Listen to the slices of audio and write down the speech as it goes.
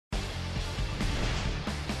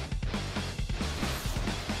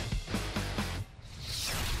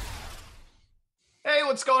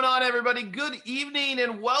what's going on, everybody? Good evening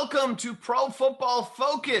and welcome to Pro Football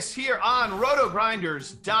Focus here on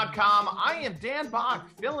RotoGrinders.com. I am Dan Bach,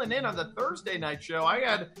 filling in on the Thursday night show. I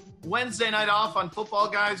had Wednesday night off on football,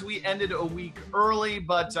 guys. We ended a week early,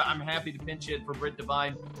 but I'm happy to pinch hit for Britt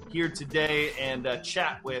Devine here today and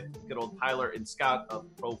chat with good old Tyler and Scott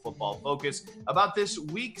of Pro Football Focus about this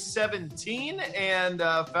Week 17. And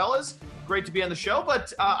fellas, great to be on the show,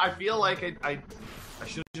 but I feel like I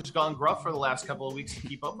should have just gone gruff for the last couple of weeks to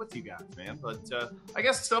keep up with you guys, man. But I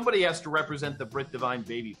guess somebody has to represent the Britt Devine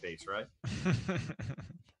baby face, right?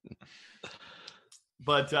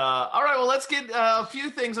 But all right, well, let's get a few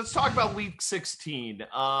things. Let's talk about Week 16.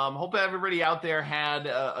 Hope everybody out there had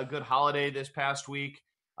a good holiday this past week.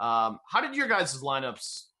 How did your guys'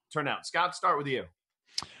 lineups turn out? Scott, start with you.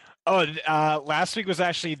 Last week was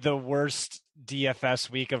actually the worst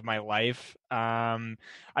DFS week of my life.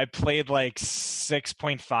 I played like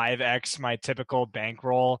 6.5x my typical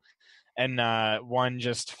bankroll and won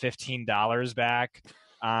just $15 back.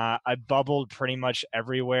 I bubbled pretty much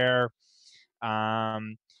everywhere. I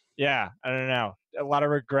don't know. A lot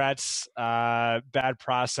of regrets, bad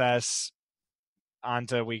process. On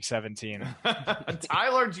to Week 17.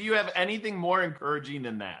 Tyler, do you have anything more encouraging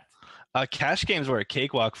than that? Cash games were a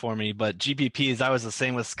cakewalk for me, but GPPs, I was the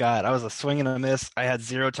same with Scott. I was a swing and a miss. I had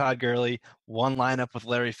 0 Todd Gurley, 1 lineup with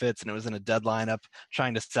Larry Fitz, and it was in a dead lineup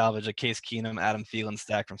trying to salvage a Case Keenum, Adam Thielen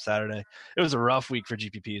stack from Saturday. It was a rough week for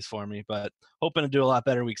GPPs for me, but hoping to do a lot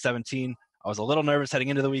better Week 17. I was a little nervous heading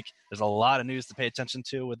into the week. There's a lot of news to pay attention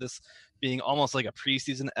to with this being almost like a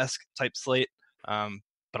preseason-esque type slate,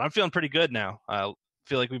 but I'm feeling pretty good now. I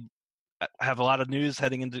feel like we have a lot of news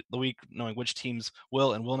heading into the week, knowing which teams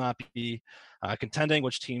will and will not be contending,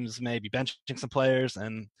 which teams may be benching some players,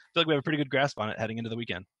 and I feel like we have a pretty good grasp on it heading into the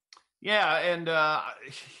weekend. Yeah, and,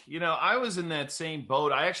 I was in that same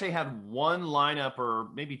boat. I actually had one lineup or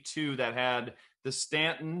maybe two that had the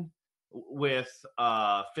Stanton with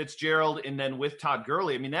Fitzgerald and then with Todd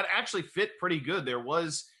Gurley. I mean, that actually fit pretty good. There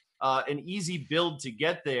was an easy build to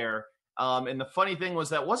get there. And the funny thing was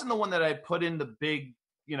that wasn't the one that I put in the big,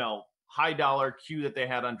 high dollar queue that they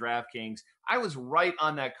had on DraftKings. I was right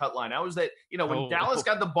on that cut line. I was that, when Dallas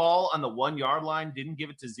got the ball on the 1 yard line, didn't give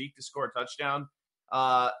it to Zeke to score a touchdown.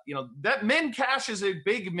 That min cash is a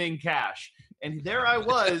big min cash. And there I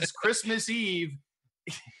was, Christmas Eve.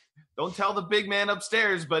 Don't tell the big man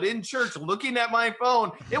upstairs, but in church, looking at my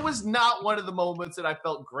phone, it was not one of the moments that I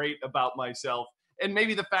felt great about myself. And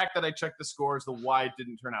maybe the fact that I checked the scores, the why it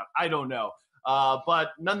didn't turn out, I don't know.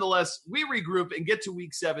 But nonetheless, we regroup and get to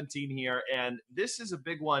Week 17 here, and this is a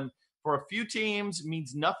big one for a few teams,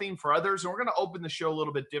 means nothing for others. And we're going to open the show a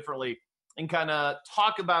little bit differently and kind of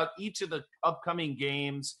talk about each of the upcoming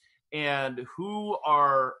games and who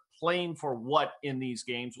are playing for what in these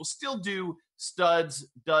games. We'll still do studs,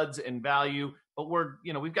 duds, and value, but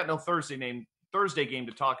we've got no Thursday game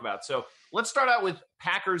to talk about. So let's start out with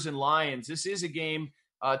Packers and Lions. This is a game,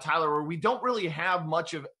 Tyler, where we don't really have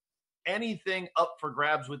much of anything up for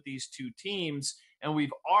grabs with these two teams. And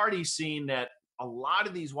we've already seen that a lot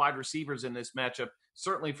of these wide receivers in this matchup,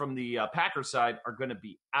 certainly from the Packers side, are going to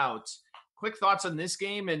be out. Quick thoughts on this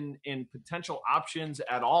game and potential options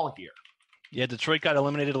at all here. Yeah, Detroit got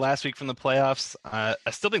eliminated last week from the playoffs. I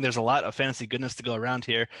still think there's a lot of fantasy goodness to go around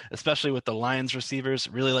here, especially with the Lions receivers.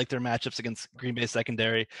 Really like their matchups against Green Bay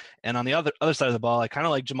secondary. And on the other side of the ball, I kind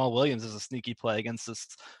of like Jamal Williams as a sneaky play against this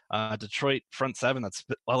Detroit front seven that's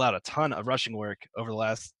allowed a ton of rushing work over the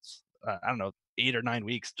last, 8 or 9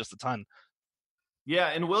 weeks, just a ton. Yeah,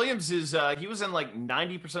 and Williams is he was in like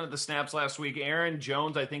 90% of the snaps last week. Aaron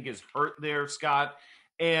Jones, I think, is hurt there, Scott.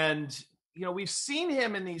 And we've seen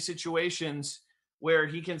him in these situations where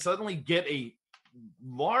he can suddenly get a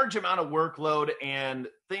large amount of workload and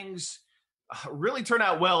things really turn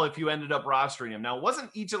out well if you ended up rostering him. Now, it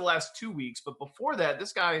wasn't each of the last 2 weeks, but before that,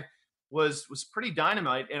 this guy was pretty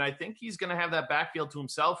dynamite, and I think he's going to have that backfield to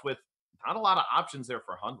himself with not a lot of options there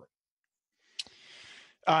for Hundley.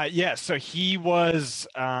 So he was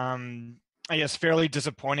fairly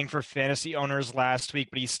disappointing for fantasy owners last week,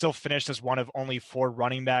 but he still finished as one of only 4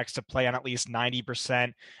 running backs to play on at least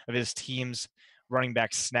 90% of his team's running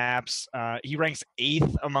back snaps. He ranks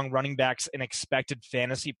 8th among running backs in expected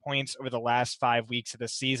fantasy points over the last 5 weeks of the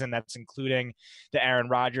season. That's including the Aaron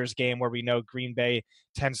Rodgers game where we know Green Bay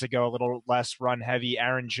tends to go a little less run heavy.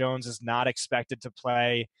 Aaron Jones is not expected to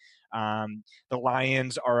play. The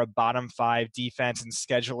Lions are a bottom 5 defense in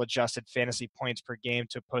schedule adjusted fantasy points per game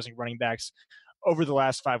to opposing running backs over the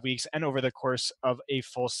last 5 weeks and over the course of a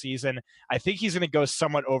full season. I think he's going to go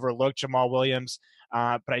somewhat overlooked, Jamal Williams,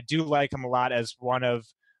 but I do like him a lot as one of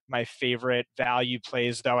my favorite value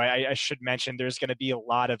plays, though. I should mention there's going to be a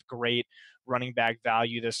lot of great running back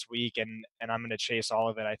value this week, and I'm going to chase all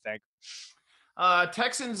of it, I think.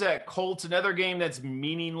 Texans at Colts, another game that's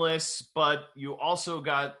meaningless, but you also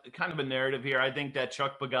got kind of a narrative here. I think that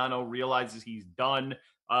Chuck Pagano realizes he's done.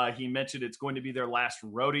 He mentioned it's going to be their last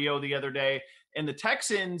rodeo the other day. And the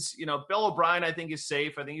Texans, Bill O'Brien, I think, is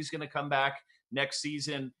safe. I think he's going to come back next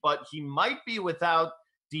season, but he might be without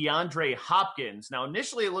DeAndre Hopkins. Now,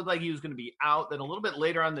 initially, it looked like he was going to be out. Then a little bit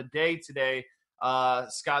later on the day today,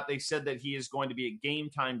 Scott, they said that he is going to be a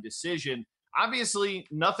game-time decision. Obviously,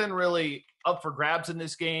 nothing really up for grabs in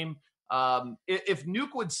this game. If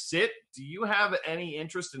Nuke would sit, do you have any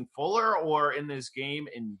interest in Fuller or in this game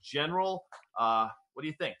in general? What do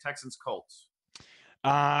you think? Texans, Colts.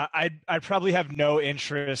 I'd probably have no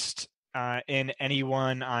interest in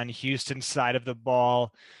anyone on Houston's side of the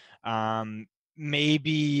ball.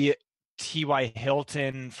 Maybe T.Y.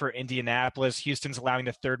 Hilton for Indianapolis. Houston's allowing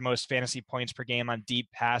the third most fantasy points per game on deep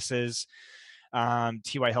passes.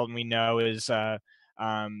 T.Y. Hilton, we know, is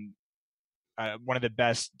one of the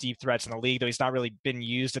best deep threats in the league, though he's not really been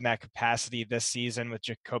used in that capacity this season with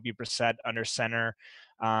Jacoby Brissett under center.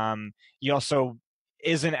 He also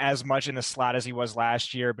isn't as much in the slot as he was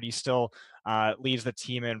last year, but he still leads the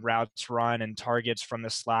team in routes run and targets from the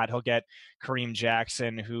slot. He'll get Kareem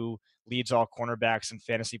Jackson, who leads all cornerbacks in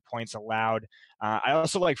fantasy points allowed. I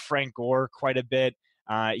also like Frank Gore quite a bit.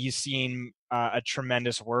 He's seen a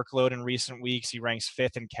tremendous workload in recent weeks. He ranks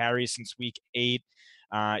 5th in carries since week 8.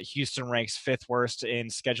 Houston ranks 5th worst in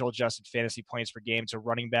schedule-adjusted fantasy points per game to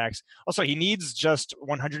running backs. Also, he needs just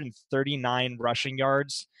 139 rushing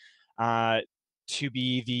yards to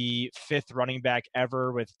be the 5th running back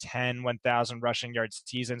ever with 10 1,000 rushing yards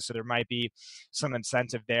seasons. So there might be some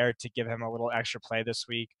incentive there to give him a little extra play this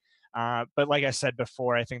week. But like I said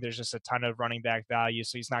before, I think there's just a ton of running back value,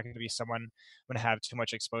 so he's not going to be someone I'm going to have too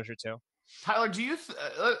much exposure to. Tyler, do you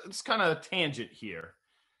it's kind of a tangent here.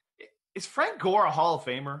 Is Frank Gore a Hall of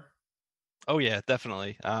Famer? Oh, yeah,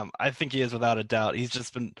 definitely. I think he is without a doubt. He's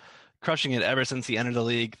just been crushing it ever since he entered the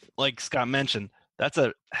league. Like Scott mentioned, that's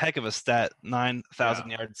a heck of a stat,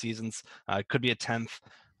 9,000-yard seasons. Could be a 10th.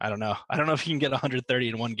 I don't know. I don't know if he can get 130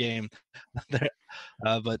 in one game.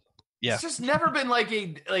 But yeah. It's just never been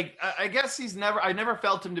I guess I never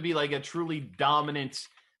felt him to be like a truly dominant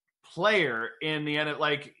player in the end.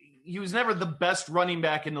 Like, he was never the best running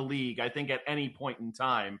back in the league, I think, at any point in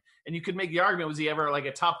time. And you could make the argument, was he ever like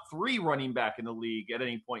a top 3 running back in the league at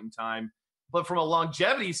any point in time? But from a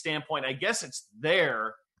longevity standpoint, I guess it's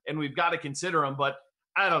there, and we've got to consider him. But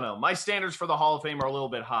I don't know. My standards for the Hall of Fame are a little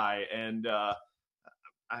bit high, and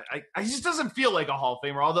I just doesn't feel like a Hall of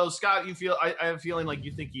Famer. Although, Scott, I have a feeling like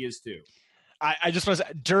you think he is too. I just want to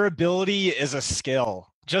say, durability is a skill.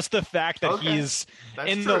 Just the fact that he's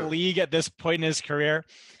in the league at this point in his career.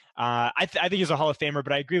 I think he's a Hall of Famer,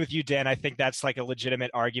 but I agree with you, Dan. I think that's like a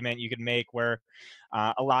legitimate argument you could make where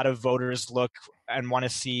a lot of voters look and want to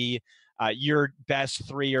see your best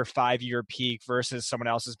 3 or 5 year peak versus someone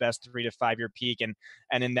else's best 3 to 5 year peak.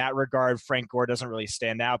 And in that regard, Frank Gore doesn't really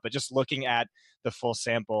stand out, but just looking at the full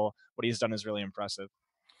sample, what he's done is really impressive.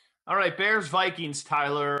 All right, Bears, Vikings,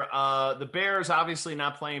 Tyler. The Bears obviously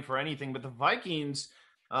not playing for anything, but the Vikings,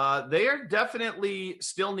 they are definitely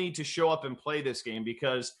still need to show up and play this game,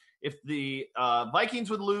 because if the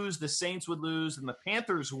Vikings would lose, the Saints would lose, and the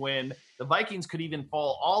Panthers win, the Vikings could even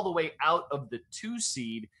fall all the way out of the 2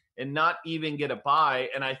 seed and not even get a bye.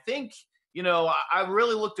 And I think, I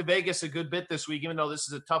really looked to Vegas a good bit this week, even though this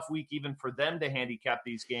is a tough week even for them to handicap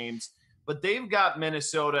these games. But they've got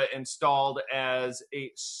Minnesota installed as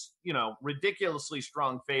a, ridiculously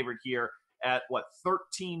strong favorite here at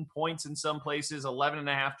 13 points in some places,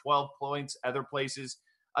 11.5, 12 points other places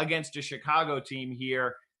against a Chicago team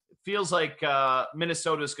here. It feels like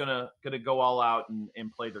Minnesota's gonna go all out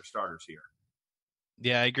and play their starters here.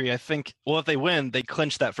 Yeah, I agree. I think, if they win, they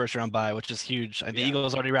clinch that first round bye, which is huge. The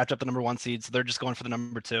Eagles already wrapped up the number 1 seed, so they're just going for the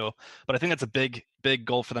number 2. But I think that's a big, big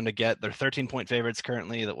goal for them to get. They're 13-point favorites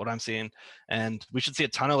currently, what I'm seeing. And we should see a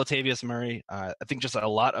ton of Latavius Murray. I think just a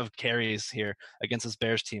lot of carries here against this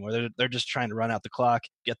Bears team, where they're just trying to run out the clock,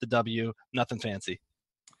 get the W, nothing fancy.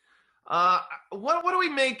 What do we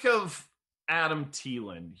make of Adam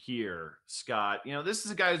Thielen here, Scott? This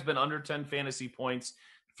is a guy who's been under 10 fantasy points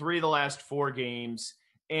 3 of the last 4 games,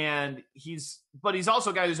 and he's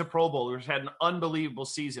also a guy who's a Pro Bowler, who's had an unbelievable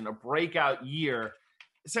season, a breakout year.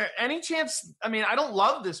 Is there any chance? I mean, I don't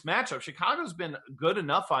love this matchup. Chicago's been good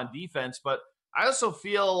enough on defense, but I also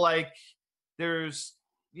feel like there's,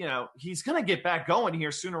 he's going to get back going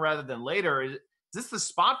here sooner rather than later. this the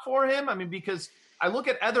spot for him? I mean, because I look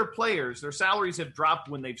at other players, their salaries have dropped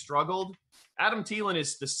when they've struggled. Adam Thielen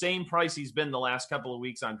is the same price he's been the last couple of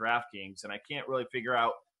weeks on DraftKings, and I can't really figure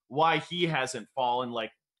out why he hasn't fallen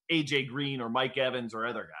like AJ Green or Mike Evans or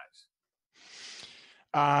other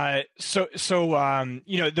guys. Like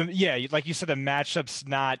you said, the matchup's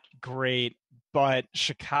not great, but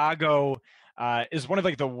Chicago is one of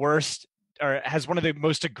like the worst, or has one of the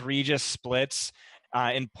most egregious splits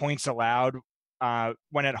in points allowed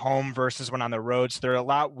when at home versus when on the road. So they're a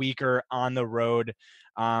lot weaker on the road.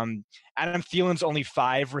 Adam Thielen's only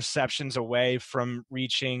 5 receptions away from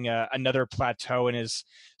reaching another plateau in his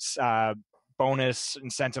bonus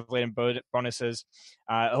incentive-laden bonuses.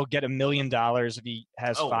 He'll get $1 million if he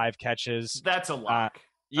has 5 catches. That's a lock.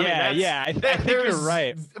 I think you're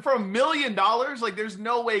right. For $1 million, like there's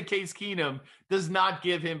no way Case Keenum does not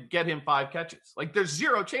get him 5 catches. Like there's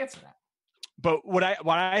zero chance of that. But what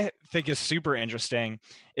I think is super interesting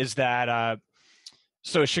is that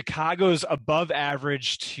so Chicago's above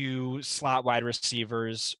average to slot wide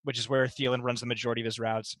receivers, which is where Thielen runs the majority of his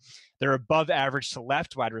routes. They're above average to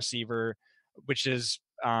left wide receiver, which is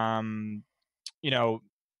where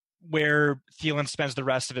Thielen spends the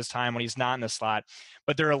rest of his time when he's not in the slot.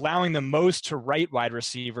 But they're allowing the most to right wide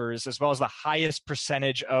receivers, as well as the highest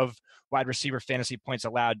percentage of wide receiver fantasy points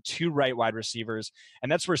allowed to right wide receivers.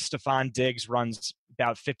 And that's where Stephon Diggs runs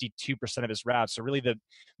about 52% of his routes. So really the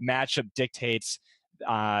matchup dictates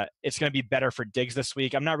it's going to be better for Diggs this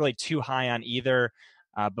week. I'm not really too high on either,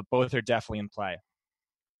 but both are definitely in play.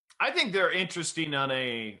 I think they're interesting on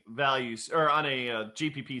a values or on a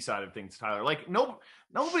GPP side of things, Tyler. Like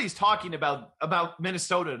nobody's talking about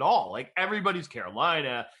Minnesota at all. Like everybody's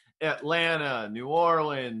Carolina, Atlanta, New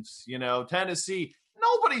Orleans, Tennessee.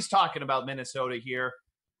 Nobody's talking about Minnesota here.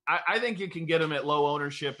 I think you can get them at low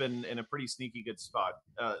ownership and in a pretty sneaky good spot,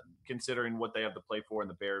 considering what they have to play for, and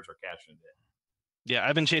the Bears are cashing it in. Yeah,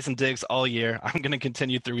 I've been chasing Diggs all year. I'm going to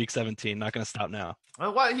continue through week 17. Not going to stop now.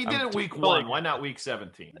 Well, he did it week 1. Why not week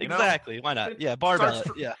 17? Exactly. Why not? Yeah, barbell.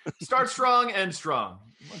 Start strong, end strong.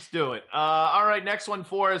 Let's do it. All right, next one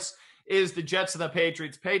for us is the Jets and the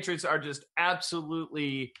Patriots. Patriots are just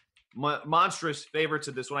absolutely monstrous favorites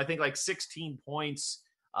at this one. I think like 16 points.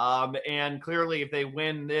 And clearly, if they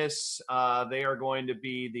win this, they are going to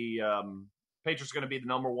be Patriots are going to be the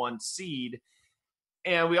number 1 seed.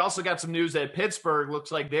 And we also got some news that Pittsburgh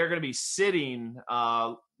looks like they're going to be sitting,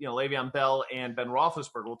 Le'Veon Bell and Ben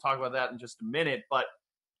Roethlisberger. We'll talk about that in just a minute. But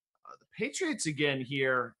the Patriots again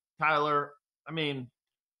here, Tyler, I mean,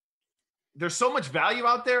 there's so much value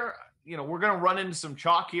out there. We're going to run into some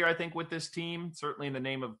chalk here, I think, with this team, certainly in the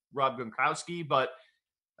name of Rob Gronkowski. But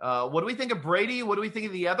what do we think of Brady? What do we think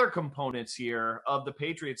of the other components here of the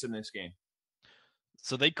Patriots in this game?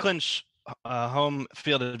 So they clinch home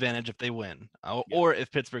field advantage if they win, or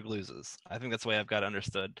if Pittsburgh loses. I think that's the way I've got it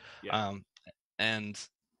understood. Yeah. And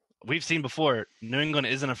we've seen before, New England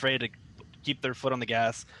isn't afraid to keep their foot on the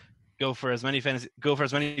gas, go for as many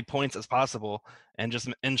points as possible, and just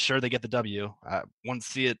ensure they get the W. I wouldn't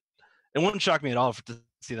see it. It wouldn't shock me at all to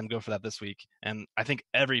see them go for that this week. And I think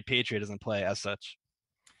every Patriot is in play as such.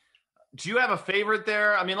 Do you have a favorite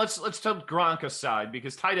there? I mean, let's take Gronk aside,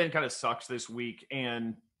 because tight end kind of sucks this week,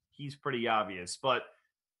 and he's pretty obvious. But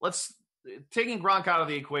taking Gronk out of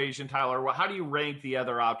the equation, Tyler, how do you rank the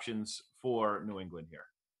other options for New England here?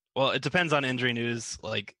 Well, it depends on injury news,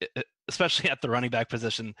 especially at the running back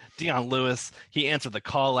position. Dion Lewis, he answered the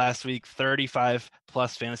call last week,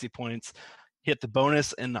 35-plus fantasy points, hit the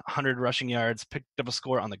bonus in 100 rushing yards, picked up a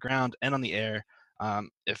score on the ground and on the air. I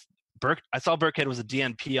saw Burkhead was a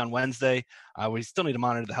DNP on Wednesday. We still need to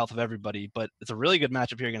monitor the health of everybody, but it's a really good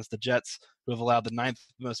matchup here against the Jets, who have allowed the 9th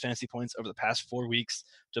most fantasy points over the past 4 weeks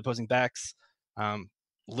to opposing backs.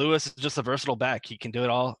 Lewis is just a versatile back. He can do it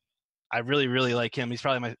all. I really, really like him. He's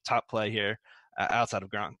probably my top play here outside of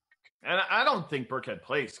Gronk. And I don't think Burkhead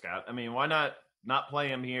plays, Scott. I mean, why not play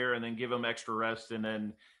him here and then give him extra rest and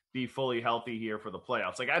then be fully healthy here for the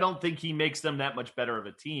playoffs? Like, I don't think he makes them that much better of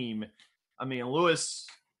a team. I mean, Lewis,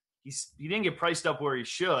 he didn't get priced up where he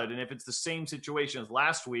should. And if it's the same situation as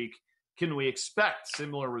last week, can we expect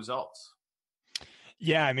similar results?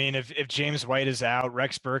 Yeah, I mean, if James White is out,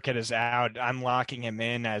 Rex Burkhead is out, I'm locking him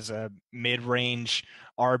in as a mid-range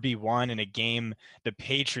RB1 in a game the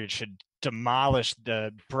Patriots should demolish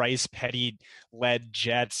the Bryce Petty-led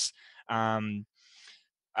Jets. I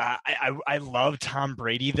love Tom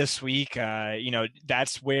Brady this week.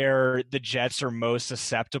 That's where the Jets are most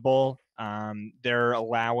susceptible. They're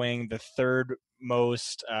allowing the 3rd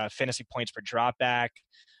most fantasy points per dropback.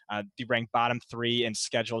 They rank bottom 3 in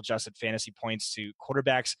schedule adjusted fantasy points to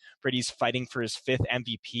quarterbacks. Brady's fighting for his 5th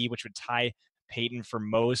MVP, which would tie Peyton for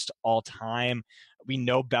most all time. We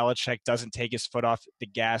know Belichick doesn't take his foot off the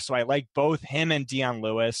gas, so I like both him and Dion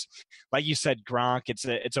Lewis. Like you said, Gronk,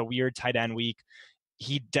 it's a weird tight end week.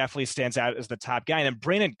 He definitely stands out as the top guy. And then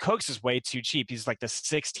Brandon Cooks is way too cheap. He's like the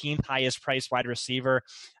 16th highest priced wide receiver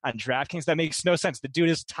on DraftKings. That makes no sense. The dude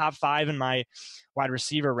is top 5 in my wide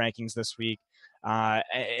receiver rankings this week.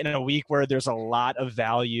 In a week where there's a lot of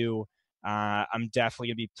value, I'm definitely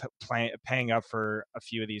going to be paying up for a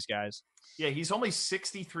few of these guys. Yeah, he's only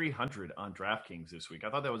 6,300 on DraftKings this week. I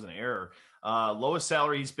thought that was an error. Lowest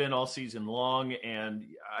salary he's been all season long. And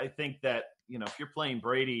I think that, if you're playing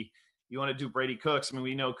Brady, you want to do Brady Cooks. I mean,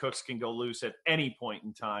 we know Cooks can go loose at any point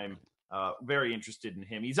in time. Very interested in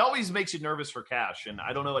him. He's always makes you nervous for cash. And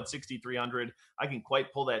I don't know at 6,300, I can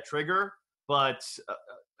quite pull that trigger, but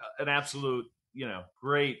an absolute,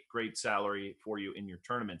 great salary for you in your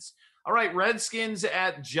tournaments. All right, Redskins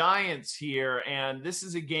at Giants here. And this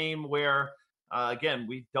is a game where, again,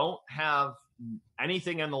 we don't have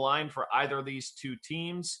anything on the line for either of these two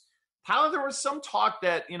teams. Tyler, there was some talk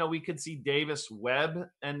that, we could see Davis Webb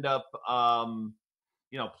end up,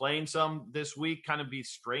 playing some this week. Kind of be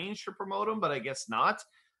strange to promote him, but I guess not.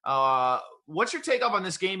 What's your take on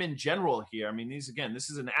this game in general here? I mean, this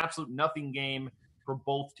is an absolute nothing game for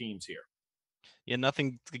both teams here. Yeah,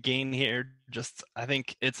 nothing to gain here. Just, I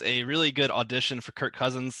think it's a really good audition for Kirk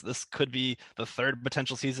Cousins. This could be the third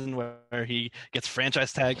potential season where he gets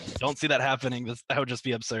franchise tagged. Don't see that happening. That would just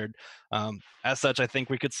be absurd. As such, I think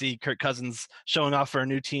we could see Kirk Cousins showing off for a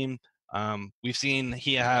new team. We've seen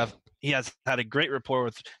he has had a great rapport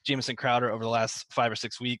with Jamison Crowder over the last 5 or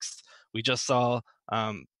 6 weeks. We just saw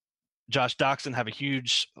Josh Doxson have a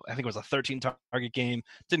huge, I think it was a 13 target game.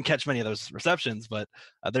 Didn't catch many of those receptions, but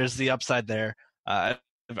there's the upside there. I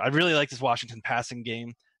really like this Washington passing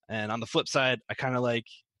game. And on the flip side, I kind of like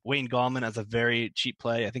Wayne Gallman as a very cheap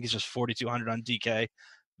play. I think he's just 4,200 on DK.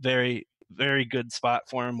 Very, very good spot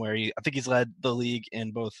for him where I think he's led the league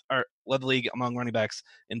among running backs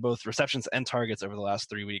in both receptions and targets over the last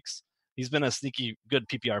 3 weeks. He's been a sneaky good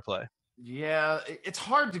PPR play. Yeah, it's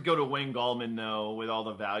hard to go to Wayne Gallman, though, with all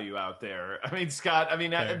the value out there. I mean, Scott,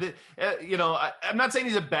 I'm not saying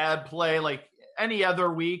he's a bad play. Like any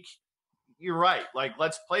other week, you're right. Like,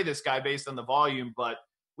 let's play this guy based on the volume, but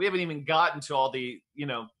we haven't even gotten to all the,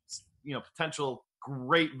 potential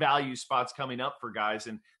great value spots coming up for guys,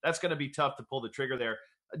 and that's going to be tough to pull the trigger there.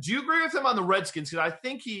 Do you agree with him on the Redskins? Because I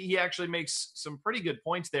think he actually makes some pretty good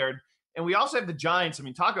points there. And we also have the Giants. I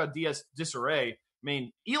mean, talk about disarray. I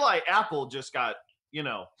mean, Eli Apple just got,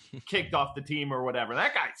 kicked off the team or whatever.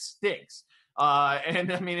 That guy stinks.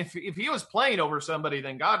 And I mean, if he was playing over somebody,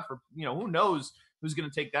 then God, who knows who's going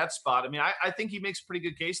to take that spot. I mean, I think he makes a pretty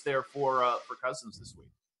good case there for Cousins this week.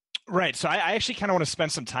 Right. So I actually kind of want to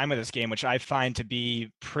spend some time with this game, which I find to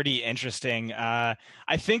be pretty interesting. I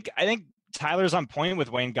think Tyler's on point with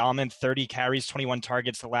Wayne Gallman, 30 carries, 21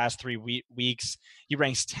 targets the last 3 weeks. He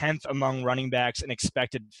ranks 10th among running backs in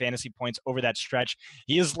expected fantasy points over that stretch.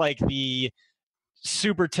 He is like the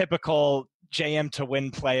super typical JM to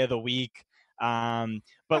win play of the week.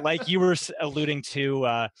 But like you were alluding to,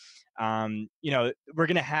 we're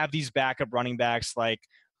going to have these backup running backs like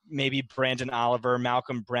maybe Brandon Oliver,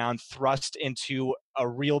 Malcolm Brown thrust into a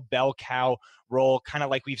real bell cow role, kind of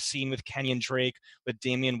like we've seen with Kenyon Drake, with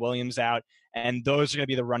Damian Williams out. And those are going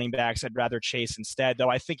to be the running backs I'd rather chase instead, though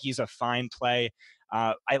I think he's a fine play.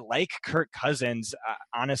 I like Kirk Cousins,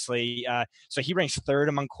 honestly. So he ranks 3rd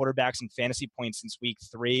among quarterbacks in fantasy points since week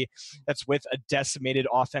 3. That's with a decimated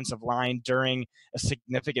offensive line during a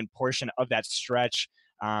significant portion of that stretch.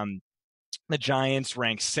 The Giants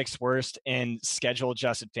rank 6th worst in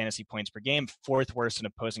schedule-adjusted fantasy points per game, 4th worst in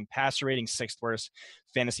opposing passer rating, 6th worst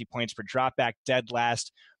fantasy points per dropback, dead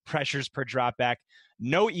last pressures per dropback.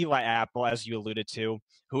 No Eli Apple, as you alluded to,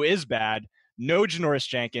 who is bad. No Janoris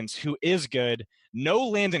Jenkins, who is good. No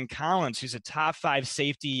Landon Collins, who's a top 5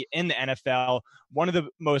 safety in the NFL, one of the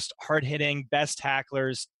most hard-hitting, best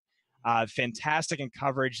tacklers, fantastic in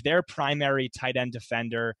coverage, their primary tight end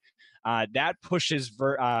defender. That pushes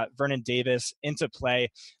Vernon Davis into play. A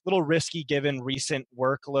little risky given recent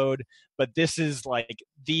workload, but this is like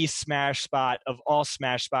the smash spot of all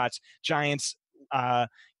smash spots. Giants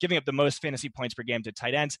giving up the most fantasy points per game to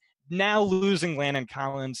tight ends. Now losing Landon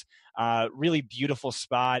Collins, really beautiful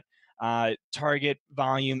spot. Target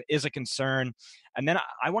volume is a concern. And then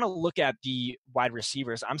I want to look at the wide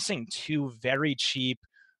receivers. I'm seeing 2 very cheap,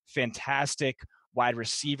 fantastic wide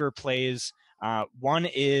receiver plays. One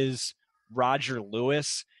is Roger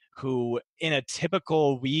Lewis, who in a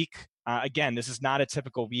typical week, again, this is not a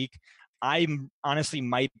typical week, I honestly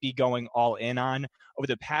might be going all in on. Over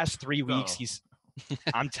the past 3 weeks,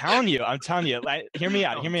 I'm telling you. Hear me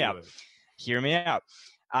out. Hear me out.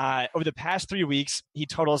 Over the past 3 weeks, he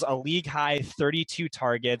totals a league high 32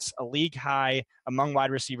 targets, a league high among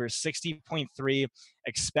wide receivers 60.3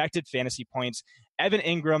 expected fantasy points. Evan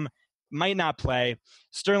Ingram might not play.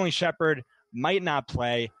 Sterling Shepard might not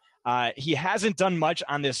play. He hasn't done much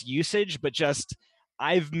on this usage, but just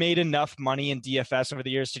I've made enough money in DFS over the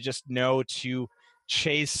years to just know to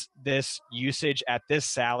chase this usage at this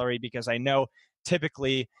salary, because I know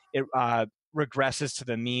typically it regresses to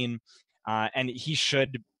the mean. And he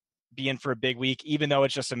should be in for a big week, even though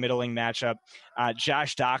it's just a middling matchup.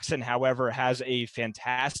 Josh Doxson, however, has a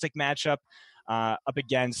fantastic matchup up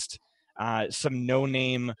against some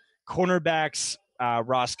no-name cornerbacks,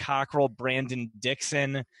 Ross Cockrell, Brandon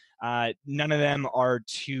Dixon. None of them are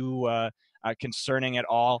too concerning at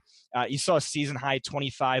all. He saw a season-high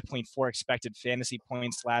 25.4 expected fantasy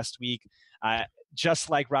points last week. Just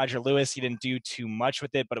like Roger Lewis, he didn't do too much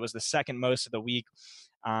with it, but it was the second most of the week.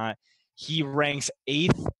 He ranks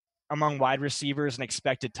 8th among wide receivers in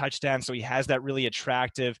expected touchdowns, so he has that really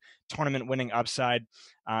attractive tournament-winning upside,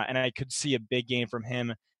 and I could see a big game from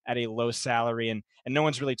him at a low salary, and no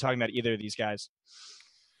one's really talking about either of these guys.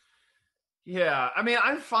 Yeah, I mean,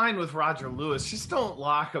 I'm fine with Roger Lewis. Just don't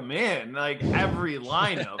lock him in like every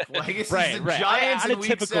lineup. Like it's the Giants in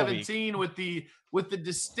week 17 with the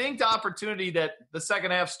distinct opportunity that the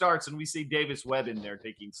second half starts and we see Davis Webb in there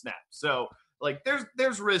taking snaps. So like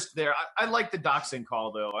there's risk there. I like the Doxson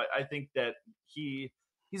call though. I think that he's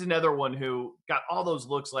another one who got all those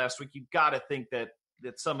looks last week. You've got to think that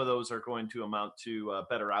some of those are going to amount to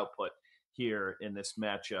better output here in this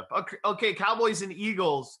matchup. Okay, Cowboys and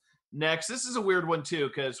Eagles next. This is a weird one too,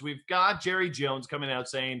 because we've got Jerry Jones coming out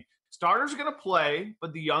saying starters are going to play,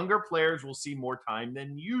 but the younger players will see more time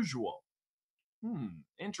than usual.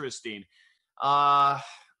 Interesting.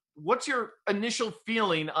 What's your initial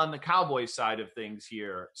feeling on the Cowboys side of things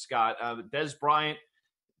here, Scott? Dez Bryant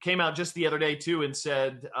came out just the other day too and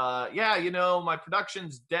said, my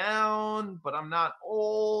production's down, but I'm not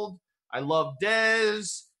old. I love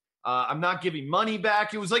Dez. I'm not giving money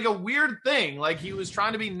back. It was like a weird thing. Like he was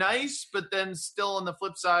trying to be nice, but then still on the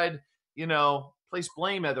flip side, place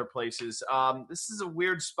blame other places. This is a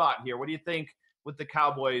weird spot here. What do you think with the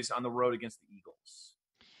Cowboys on the road against the Eagles?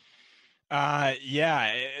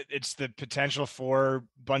 It's the potential for a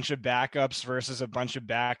bunch of backups versus a bunch of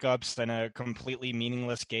backups in a completely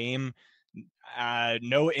meaningless game.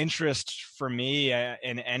 No interest for me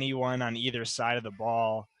in anyone on either side of the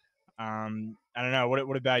ball. I don't know.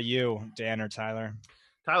 What about you, Dan or Tyler?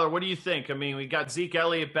 Tyler, what do you think? I mean, we got Zeke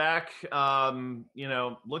Elliott back.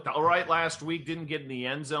 Looked all right last week. Didn't get in the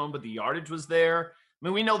end zone, but the yardage was there. I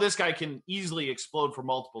mean, we know this guy can easily explode for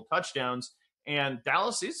multiple touchdowns. And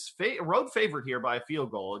Dallas is road favorite here by a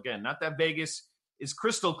field goal. Again, not that Vegas is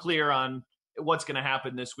crystal clear on what's going to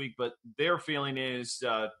happen this week, but their feeling is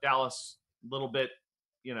Dallas a little bit,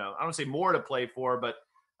 I don't want to say more to play for, but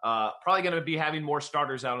probably going to be having more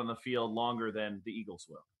starters out on the field longer than the Eagles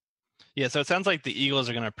will. Yeah, so it sounds like the Eagles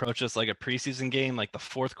are going to approach this like a preseason game, like the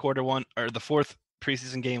fourth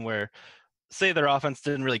preseason game where, say, their offense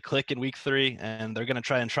didn't really click in week 3, and they're going to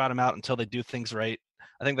try and trot them out until they do things right.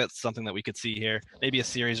 I think that's something that we could see here. Maybe a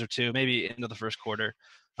series or two, maybe into the first quarter.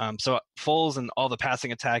 So Foles and all the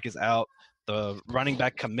passing attack is out. The running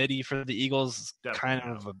back committee for the Eagles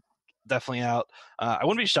definitely out. I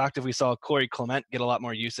wouldn't be shocked if we saw Corey Clement get a lot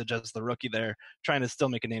more usage as the rookie there, trying to still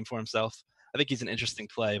make a name for himself. I think he's an interesting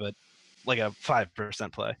play, but like a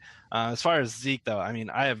 5% play. As far as Zeke, though, I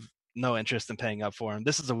mean, I have no interest in paying up for him.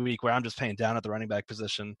 This is a week where I'm just paying down at the running back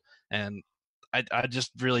position, and I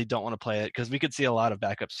just really don't want to play it because we could see a lot of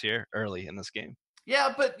backups here early in this game.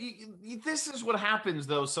 Yeah, but this is what happens,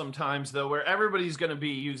 though, sometimes, though, where everybody's going to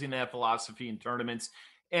be using that philosophy in tournaments.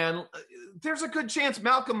 And there's a good chance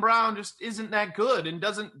Malcolm Brown just isn't that good and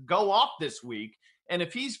doesn't go off this week. And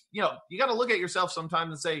if he's, you got to look at yourself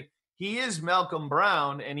sometimes and say, he is Malcolm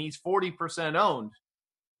Brown and he's 40% owned.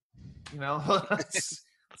 Let's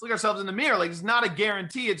look ourselves in the mirror. Like, it's not a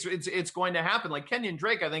guarantee it's going to happen. Like Kenyon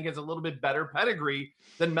Drake, I think, has a little bit better pedigree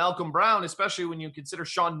than Malcolm Brown, especially when you consider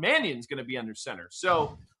Sean Mannion's going to be under center.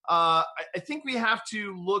 So I think we have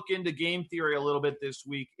to look into game theory a little bit this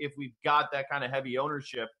week if we've got that kind of heavy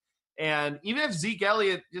ownership. And even if Zeke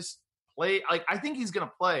Elliott just play, like, I think he's going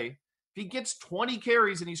to play. If he gets 20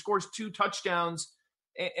 carries and he scores 2 touchdowns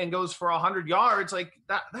and goes for 100 yards, like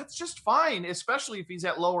that's just fine, especially if he's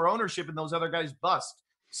at lower ownership and those other guys bust.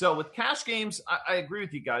 So with cash games, I agree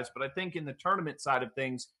with you guys, but I think in the tournament side of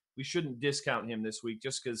things, we shouldn't discount him this week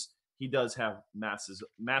just because he does have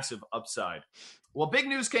massive upside. Well, big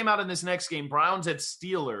news came out in this next game. Browns at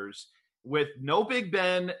Steelers. with no Big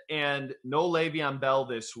Ben and no Le'Veon Bell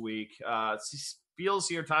this week. Feels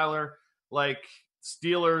here, Tyler, like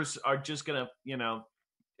Steelers are just going to,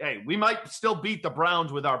 hey, we might still beat the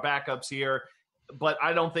Browns with our backups here, but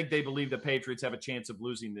I don't think they believe the Patriots have a chance of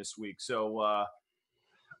losing this week. So,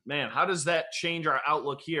 man, how does that change our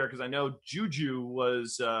outlook here? Because I know Juju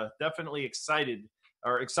was definitely exciting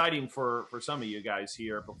for some of you guys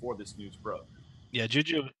here before this news broke. Yeah,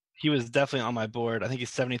 Juju, he was definitely on my board. I think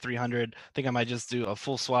he's 7,300. I think I might just do a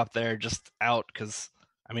full swap there, just out, because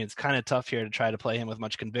it's kind of tough here to try to play him with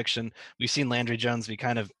much conviction. We've seen Landry Jones be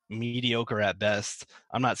kind of mediocre at best.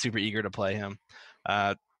 I'm not super eager to play him.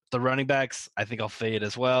 The running backs, I think I'll fade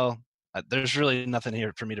as well. There's really nothing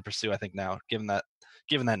here for me to pursue, I think, now, given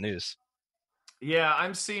that news. Yeah,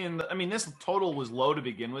 I'm seeing – this total was low to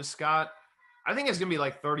begin with, Scott. I think it's going to be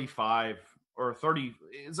like 35 or 30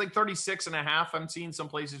 – it's like 36 and a half. I'm seeing some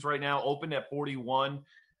places right now open at 41.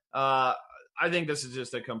 I think this is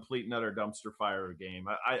just a complete and utter dumpster fire game.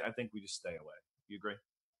 I think we just stay away. You agree?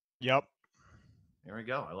 Yep. There we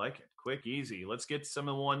go. I like it. Quick, easy. Let's get to some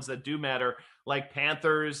of the ones that do matter, like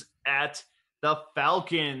Panthers at the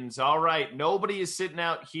Falcons. All right. Nobody is sitting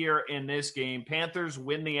out here in this game. Panthers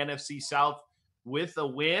win the NFC South with a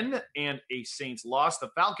win and a Saints loss. The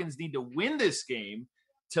Falcons need to win this game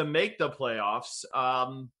to make the playoffs.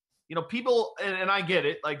 People, and I get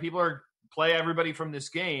it, like people play everybody from this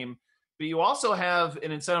game, but you also have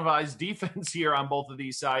an incentivized defense here on both of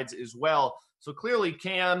these sides as well. So clearly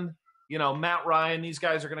Cam, Matt Ryan, these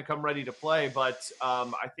guys are going to come ready to play, but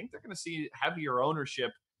I think they're going to see heavier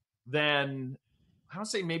ownership than, I don't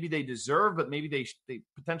say maybe they deserve, but maybe they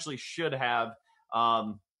potentially should have,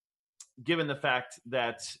 given the fact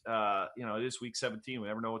that, it is week 17. We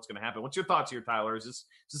never know what's going to happen. What's your thoughts here, Tyler? Is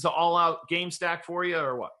this an all-out game stack for you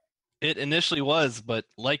or what? It initially was, but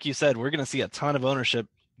like you said, we're going to see a ton of ownership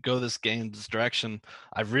go this game's direction.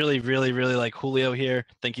 I really, really, really like Julio here.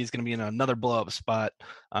 Think he's going to be in another blow-up spot.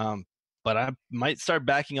 But I might start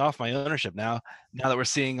backing off my ownership now that we're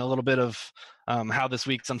seeing a little bit of how this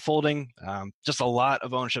week's unfolding. Just a lot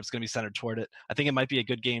of ownership is going to be centered toward it. I think it might be a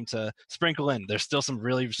good game to sprinkle in. There's still some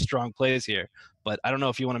really strong plays here, but I don't know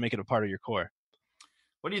if you want to make it a part of your core.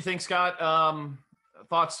 What do you think, Scott?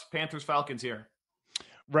 Thoughts, Panthers, Falcons here?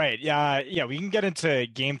 Right. Yeah. We can get into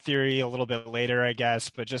game theory a little bit later, I guess,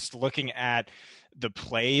 but just looking at the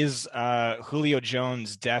plays, Julio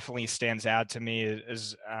Jones definitely stands out to me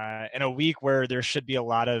as in a week where there should be a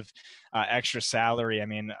lot of extra salary.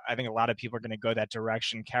 I think a lot of people are going to go that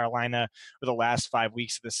direction. Carolina, for the last 5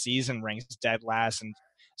 weeks of the season, ranks dead last in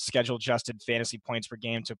schedule adjusted fantasy points per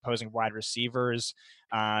game to opposing wide receivers.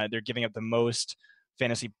 They're giving up the most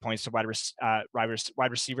fantasy points to wide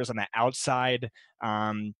receivers on the outside.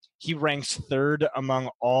 He ranks third among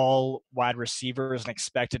all wide receivers in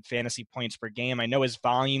expected fantasy points per game. I know his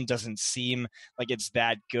volume doesn't seem like it's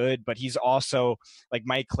that good, but he's also, like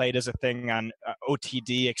Mike Clay does a thing on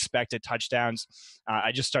OTD, expected touchdowns.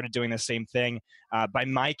 I just started doing the same thing. By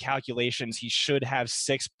my calculations, he should have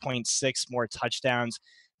 6.6 more touchdowns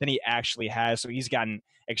than he actually has. So he's gotten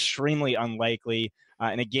extremely unlikely.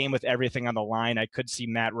 In a game with everything on the line, I could see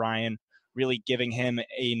Matt Ryan really giving him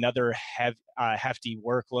another hefty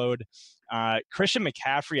workload. Christian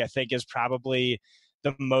McCaffrey, I think, is probably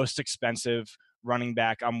the most expensive running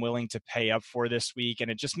back I'm willing to pay up for this week, and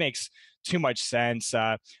it just makes too much sense.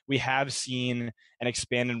 We have seen an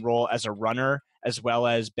expanded role as a runner, as well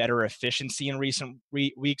as better efficiency in recent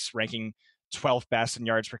weeks, ranking 12th best in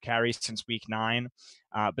yards per carry since week 9.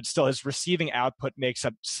 But still, his receiving output makes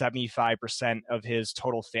up 75% of his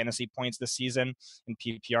total fantasy points this season in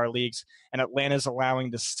PPR leagues. And Atlanta's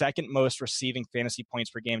allowing the second most receiving fantasy points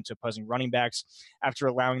per game to opposing running backs after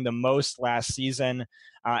allowing the most last season.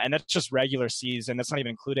 And that's just regular season. That's not even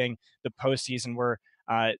including the postseason where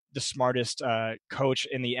the smartest coach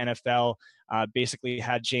in the NFL basically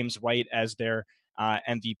had James White as their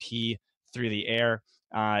MVP through the air.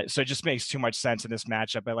 So it just makes too much sense in this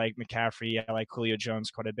matchup. I like McCaffrey. I like Julio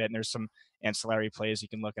Jones quite a bit. And there's some ancillary plays you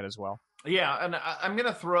can look at as well. Yeah, and I'm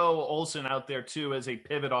going to throw Olsen out there, too, as a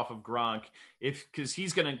pivot off of Gronk, because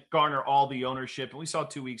he's going to garner all the ownership. And we saw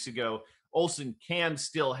 2 weeks ago, Olsen can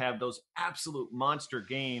still have those absolute monster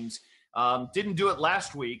games. Didn't do it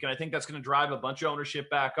last week, and I think that's going to drive a bunch of ownership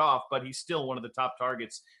back off, but he's still one of the top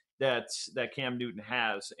targets that Cam Newton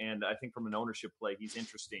has. And I think from an ownership play, he's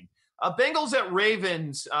interesting. Bengals at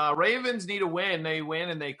Ravens. Ravens need a win. They win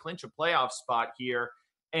and they clinch a playoff spot here.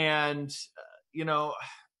 And,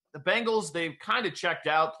 the Bengals, they've kind of checked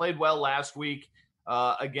out, played well last week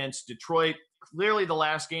against Detroit. Clearly the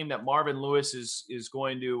last game that Marvin Lewis is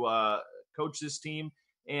going to coach this team.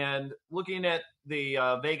 And looking at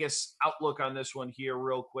the Vegas outlook on this one here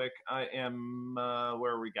real quick, I am,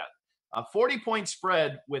 where we got? A 40-point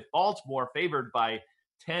spread with Baltimore favored by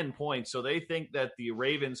 10 points. So they think that the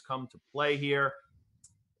Ravens come to play here.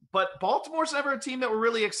 But Baltimore's never a team that we're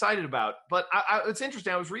really excited about. But it's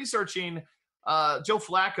interesting. I was researching Joe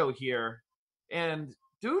Flacco here, and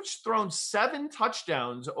dude's thrown 7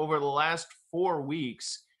 touchdowns over the last 4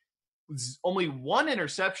 weeks. Only 1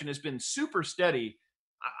 interception, has been super steady.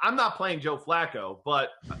 I'm not playing Joe Flacco, but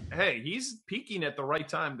hey, he's peaking at the right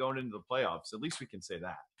time going into the playoffs. At least we can say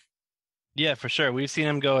that. Yeah, for sure. We've seen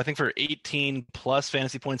him go, I think, for 18 plus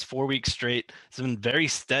fantasy points 4 weeks straight. It's been very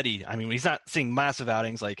steady. I mean, he's not seeing massive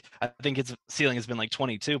outings. Like, I think his ceiling has been like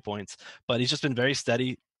 22 points, but he's just been very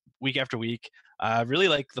steady week after week. I really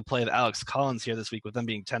like the play of Alex Collins here this week with them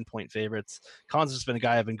being 10-point favorites. Collins has been a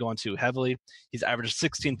guy I've been going to heavily. He's averaged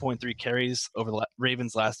 16.3 carries over the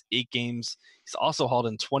Ravens' last 8 games. He's also hauled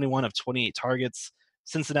in 21 of 28 targets.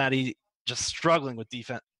 Cincinnati just struggling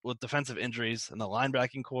with defensive injuries in the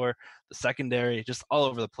linebacking core, the secondary, just all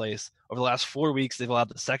over the place. Over the last 4 weeks, they've allowed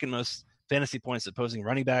the second most fantasy points opposing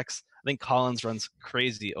running backs. I think Collins runs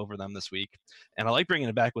crazy over them this week. And I like bringing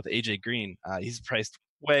it back with AJ Green. He's priced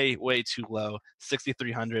way too low,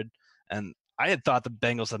 6,300. And I had thought the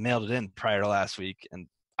Bengals had mailed it in prior to last week, and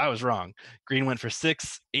I was wrong. Green went for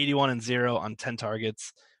 6, 81-0 on 10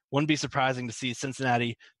 targets. Wouldn't be surprising to see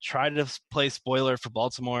Cincinnati try to play spoiler for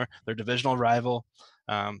Baltimore, their divisional rival.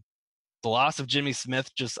 The loss of Jimmy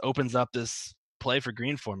Smith just opens up this play for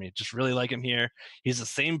Green for me. Just really like him here. He's the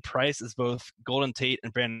same price as both Golden Tate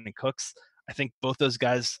and Brandon Cooks. I think both those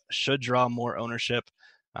guys should draw more ownership,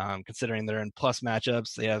 considering they're in plus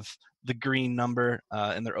matchups. They have the green number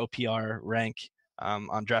in their OPR rank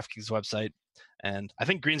on DraftKings website. And I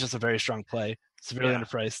think Green's just a very strong play. Severely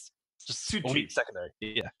underpriced. Just too cheap. Secondary.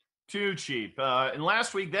 Yeah. Too cheap. And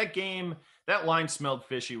last week, that line smelled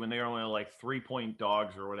fishy when they were only like 3-point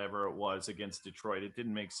dogs or whatever it was against Detroit. It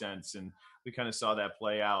didn't make sense, and we kind of saw that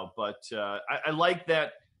play out. But I like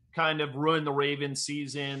that kind of ruined the Ravens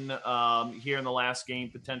season here in the last game.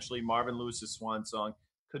 Potentially Marvin Lewis's swan song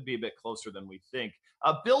could be a bit closer than we think.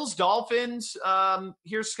 Bills-Dolphins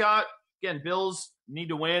here, Scott. Again, Bills need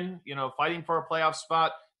to win, fighting for a playoff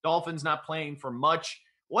spot. Dolphins not playing for much.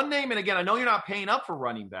 One name, and again, I know you're not paying up for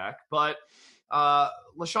running back, but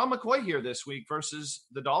LaShawn McCoy here this week versus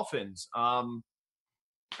the Dolphins.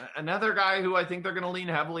 Another guy who I think they're going to lean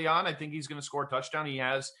heavily on. I think he's going to score a touchdown. He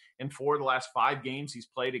has in 4 of the last 5 games he's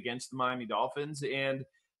played against the Miami Dolphins. And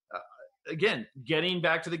again, getting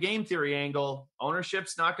back to the game theory angle,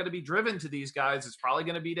 ownership's not going to be driven to these guys. It's probably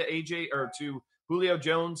going to be to AJ or to Julio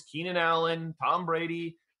Jones, Keenan Allen, Tom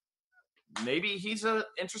Brady. Maybe he's an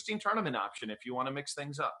interesting tournament option if you want to mix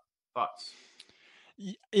things up. Thoughts?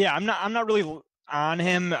 Yeah, I'm not really on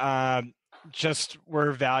him. Just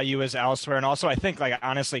where value is elsewhere, and also I think, like,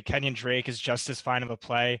 honestly, Kenyon Drake is just as fine of a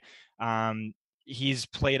play. He's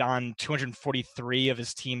played on 243 of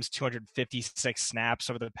his team's 256 snaps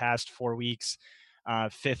over the past 4 weeks,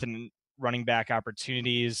 5th in running back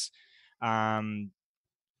opportunities.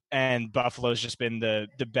 And Buffalo's just been the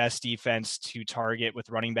best defense to target with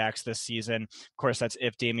running backs this season. Of course, that's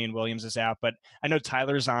if Damian Williams is out. But I know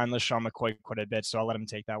Tyler's on LaShawn McCoy quite a bit, so I'll let him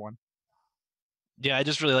take that one. Yeah, I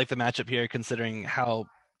just really like the matchup here, considering how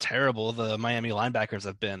terrible the Miami linebackers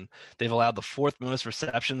have been. They've allowed the 4th most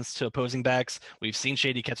receptions to opposing backs. We've seen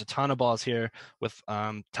Shady catch a ton of balls here with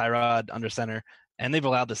Tyrod under center. And they've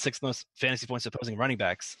allowed the 6th most fantasy points to opposing running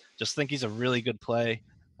backs. Just think he's a really good play.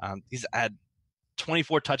 He's had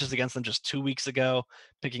 24 touches against them just 2 weeks ago,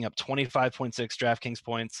 picking up 25.6 DraftKings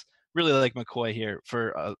points. Really like McCoy here for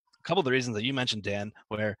a couple of the reasons that you mentioned, Dan,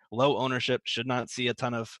 where low ownership should not see a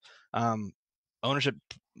ton of ownership,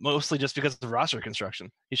 mostly just because of the roster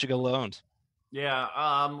construction. He should go low owned.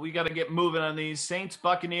 Yeah, we got to get moving on these. Saints,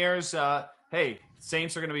 Buccaneers. Hey,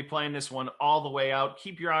 Saints are going to be playing this one all the way out.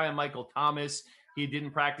 Keep your eye on Michael Thomas. He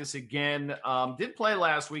didn't practice again. Did play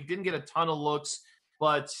last week. Didn't get a ton of looks.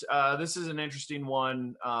 But this is an interesting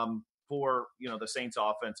one for the Saints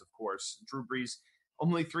offense, of course. Drew Brees,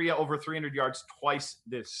 only over 300 yards twice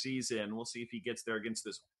this season. We'll see if he gets there against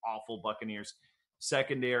this awful Buccaneers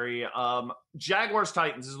secondary.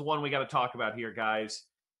 Jaguars-Titans is the one we got to talk about here, guys.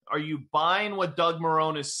 Are you buying what Doug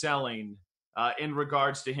Marrone is selling in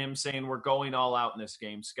regards to him saying we're going all out in this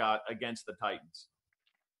game, Scott, against the Titans?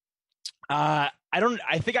 I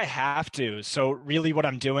think I have to. So really what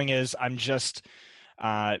I'm doing is I'm just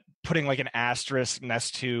putting like an asterisk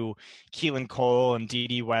next to Keelan Cole and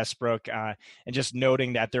D.D. Westbrook and just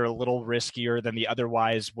noting that they're a little riskier than the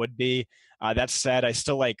otherwise would be. That said, I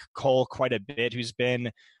still like Cole quite a bit, who's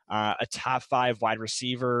been a top 5 wide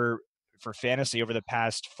receiver for fantasy over the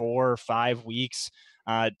past 4 or 5 weeks.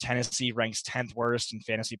 Tennessee ranks 10th worst in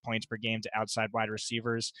fantasy points per game to outside wide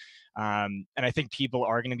receivers. And I think people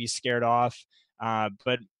are going to be scared off.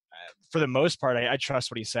 But for the most part, I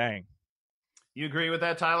trust what he's saying. You agree with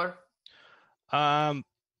that, Tyler?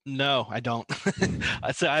 No, I don't.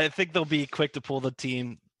 I think they'll be quick to pull the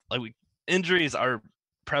team. Injuries are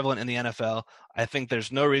prevalent in the NFL. I think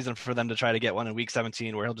there's no reason for them to try to get one in week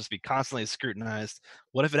 17 where he'll just be constantly scrutinized.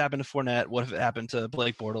 What if it happened to Fournette? What if it happened to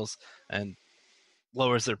Blake Bortles and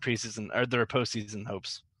lowers their preseason or their postseason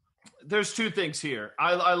hopes? There's 2 things here.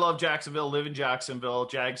 I love Jacksonville, live in Jacksonville,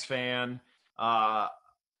 Jags fan.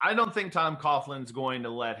 I don't think Tom Coughlin's going to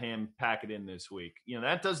let him pack it in this week.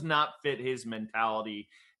 That does not fit his mentality,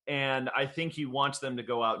 and I think he wants them to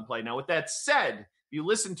go out and play. Now, with that said, if you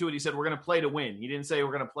listen to it, he said, we're going to play to win. He didn't say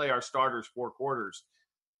we're going to play our starters 4 quarters.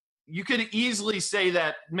 You could easily say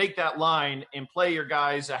that, make that line, and play your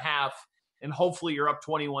guys a half, and hopefully you're up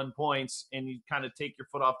 21 points, and you kind of take your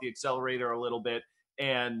foot off the accelerator a little bit,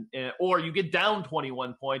 or you get down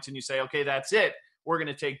 21 points, and you say, okay, that's it. We're going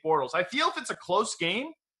to take Bortles. I feel if it's a close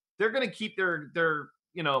game, they're going to keep their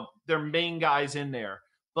main guys in there.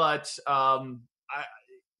 But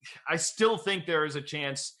I still think there is a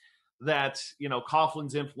chance that,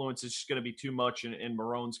 Coughlin's influence is just going to be too much and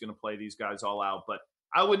Marone's going to play these guys all out. But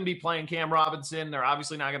I wouldn't be playing Cam Robinson. They're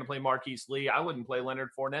obviously not going to play Marquise Lee. I wouldn't play Leonard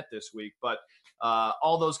Fournette this week. But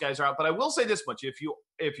all those guys are out. But I will say this much. If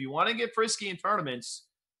you want to get frisky in tournaments,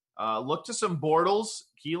 look to some Bortles,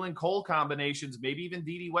 Keelan Cole combinations, maybe even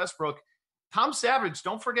Dede Westbrook. Tom Savage,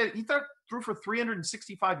 don't forget, he threw for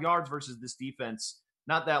 365 yards versus this defense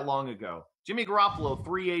not that long ago. Jimmy Garoppolo,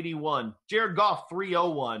 381. Jared Goff,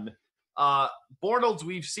 301. Bortles,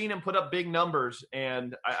 we've seen him put up big numbers,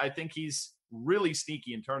 and I think he's really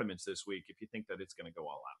sneaky in tournaments this week if you think that it's going to go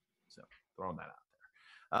all out. So throwing that out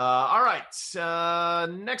there. All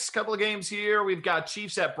right, next couple of games here. We've got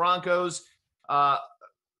Chiefs at Broncos.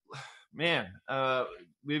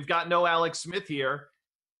 We've got no Alex Smith here.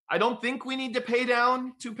 I don't think we need to pay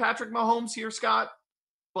down to Patrick Mahomes here, Scott,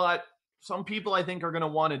 but some people I think are going to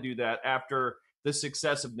want to do that after the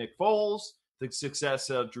success of Nick Foles, the success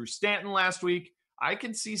of Drew Stanton last week. I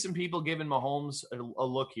can see some people giving Mahomes a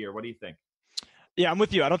look here. What do you think? Yeah, I'm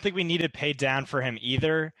with you. I don't think we need to pay down for him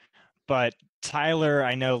either, but Tyler,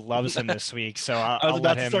 I know, loves him this week, so I was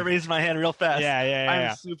about to start raising my hand real fast.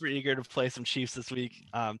 Yeah. I'm super eager to play some Chiefs this week.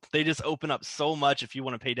 They just open up so much if you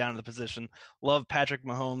want to pay down to the position. Love Patrick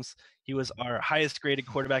Mahomes. He was our highest graded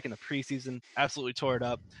quarterback in the preseason. Absolutely tore it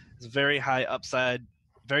up. It's very high upside,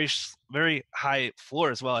 very very high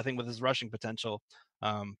floor as well, I think, with his rushing potential.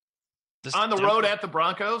 On the road at the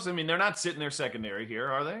Broncos, I mean, they're not sitting their secondary here,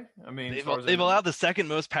 are they? I mean, they've allowed the second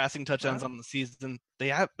most passing touchdowns on the season.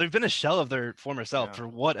 They've been a shell of their former self for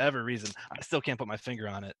whatever reason. I still can't put my finger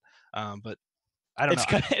on it, but I don't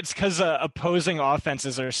know. It's because opposing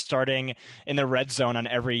offenses are starting in the red zone on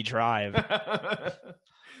every drive.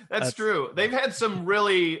 That's true. They've had some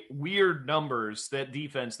really weird numbers, that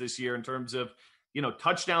defense this year, in terms of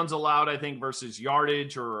touchdowns allowed, I think, versus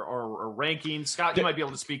yardage or rankings. Scott, you might be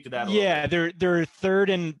able to speak to that. Yeah, they're third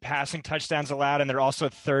in passing touchdowns allowed, and they're also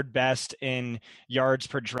third best in yards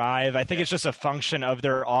per drive. I think it's just a function of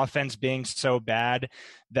their offense being so bad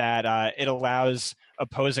that it allows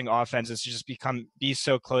opposing offenses to just be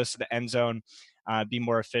so close to the end zone, be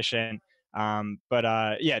more efficient.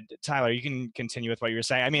 Yeah, Tyler, you can continue with what you were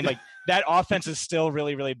saying. I mean, that offense is still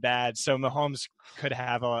really, really bad. So Mahomes could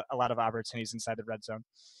have a lot of opportunities inside the red zone.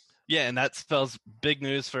 Yeah, and that spells big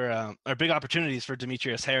news or big opportunities for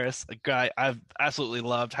Demetrius Harris, a guy I've absolutely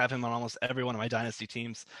loved, have him on almost every one of my dynasty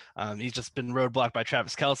teams. He's just been roadblocked by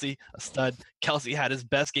Travis Kelce, a stud. Kelce had his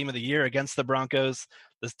best game of the year against the Broncos.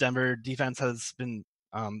 This Denver defense has been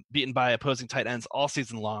beaten by opposing tight ends all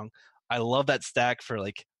season long. I love that stack for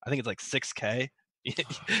I think it's $6K.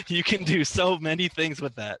 You can do so many things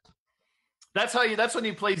with that. That's when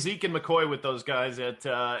you play Zeke and McCoy with those guys at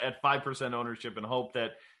 5% ownership and hope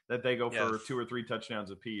that they go for 2 or 3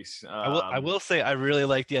 touchdowns apiece. I will say I really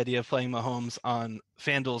like the idea of playing Mahomes on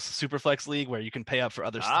FanDuel's Superflex League, where you can pay up for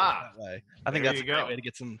other stuff that way. I think that's a great way to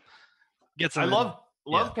get some. I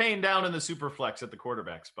love paying down in the Superflex at the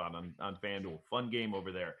quarterback spot on FanDuel. Fun game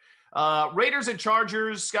over there. Raiders and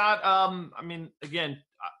Chargers, Scott. I mean, again,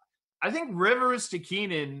 I think Rivers to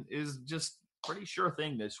Keenan is just pretty sure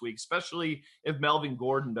thing this week, especially if Melvin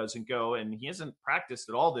Gordon doesn't go, and he hasn't practiced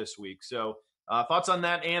at all this week. So thoughts on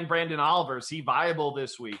that, and Brandon Oliver, is he viable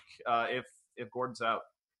this week if Gordon's out?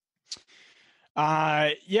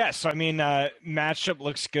 So I mean, matchup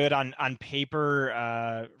looks good on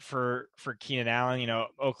paper for Keenan Allen. You know,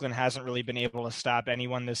 Oakland hasn't really been able to stop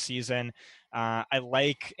anyone this season. I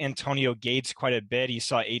like Antonio Gates quite a bit. He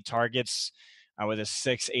saw 8 targets with a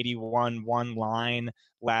 681 line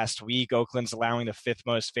last week. Oakland's allowing the 5th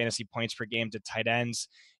most fantasy points per game to tight ends.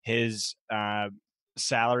 His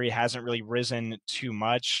salary hasn't really risen too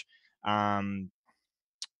much. I'm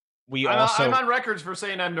on records for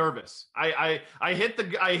saying I'm nervous. I hit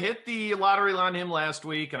the lottery on him last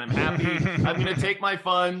week, and I'm happy. I'm going to take my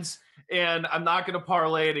funds, and I'm not going to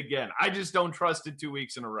parlay it again. I just don't trust it 2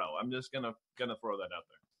 weeks in a row. I'm just gonna throw that out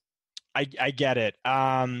there. I get it.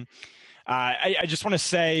 I just want to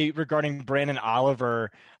say regarding Brandon Oliver,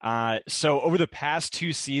 so over the past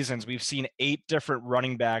 2 seasons, we've seen 8 different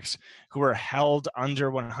running backs who are held under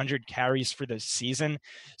 100 carries for the season,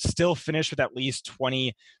 still finish with at least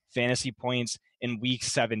 20 fantasy points in week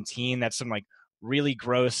 17. That's some like really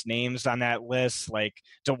gross names on that list, like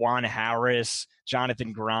DeJuan Harris,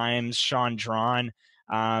 Jonathan Grimes, Sean Drawn.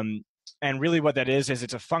 And really what that is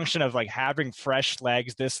it's a function of like having fresh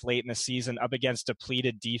legs this late in the season up against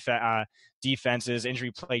depleted defenses,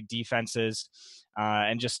 injury plagued defenses,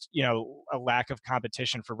 and just, you know, a lack of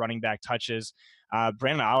competition for running back touches.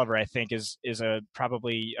 Brandon Oliver, I think, is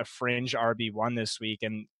probably a fringe RB1 this week.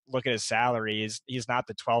 And look at his salary. He's not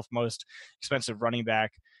the 12th most expensive running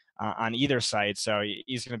back on either side. So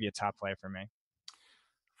he's going to be a top play for me.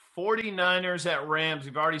 49ers at Rams.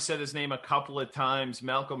 We've already said his name a couple of times.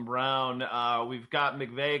 Malcolm Brown. We've got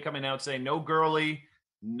McVay coming out saying no Gurley,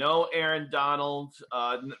 no Aaron Donald,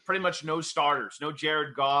 pretty much no starters, no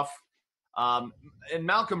Jared Goff. And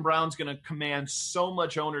Malcolm Brown's going to command so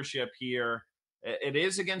much ownership here. It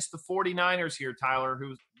is against the 49ers here, Tyler,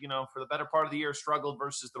 who, you know, for the better part of the year struggled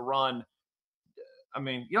versus the run. I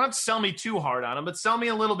mean, you don't have to sell me too hard on him, but sell me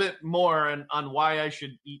a little bit more on why I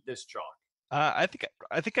should eat this chalk. I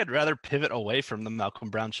think I'd rather pivot away from the Malcolm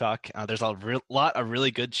Brown chalk. There's a lot of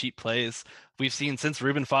really good cheap plays we've seen since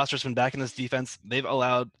Reuben Foster's been back in this defense. They've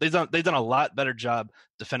done a lot better job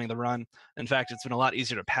defending the run. In fact, it's been a lot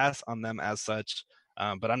easier to pass on them as such.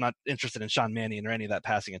 But I'm not interested in Sean Mannion or any of that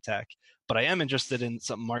passing attack. But I am interested in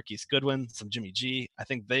some Marquise Goodwin, some Jimmy G. I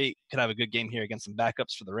think they could have a good game here against some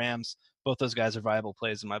backups for the Rams. Both those guys are viable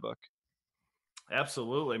plays in my book.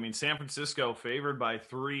 Absolutely. I mean, San Francisco favored by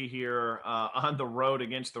 3 here on the road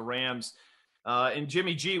against the Rams. And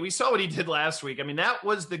Jimmy G, we saw what he did last week. I mean, that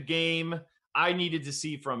was the game I needed to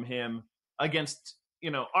see from him against,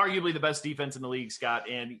 you know, arguably the best defense in the league, Scott.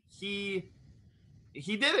 And he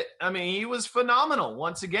did it. I mean, he was phenomenal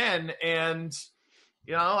once again. And,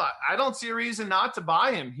 you know, I don't see a reason not to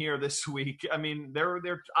buy him here this week. I mean,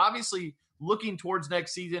 they're obviously looking towards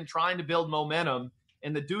next season, trying to build momentum.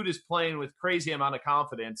 And the dude is playing with crazy amount of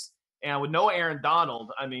confidence. And with no Aaron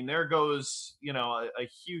Donald, I mean, there goes, you know, a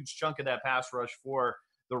huge chunk of that pass rush for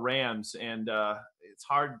the Rams. And it's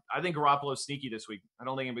hard. I think Garoppolo's sneaky this week. I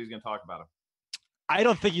don't think anybody's going to talk about him. I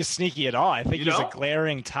don't think he's sneaky at all. I think he's a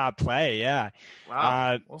glaring top play. Yeah.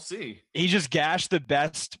 Wow. We'll see. He just gashed the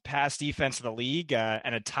best pass defense in the league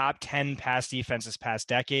and a top 10 pass defense this past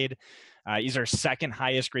decade. He's our second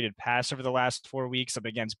highest graded pass over the last 4 weeks up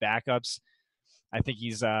against backups. I think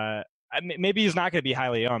he's maybe he's not going to be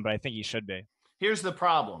highly owned, but I think he should be. Here's the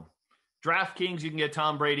problem. DraftKings, you can get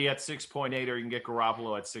Tom Brady at 6.8 or you can get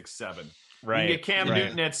Garoppolo at 6.7. Right. You can get Cam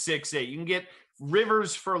Newton at 6.8. You can get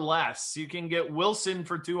Rivers for less. You can get Wilson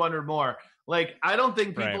for 200 more. Like, I don't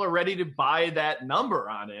think people are ready to buy that number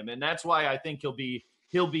on him, and that's why I think he'll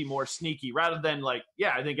be more sneaky rather than like,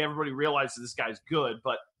 yeah, I think everybody realizes this guy's good,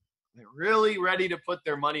 but they're really ready to put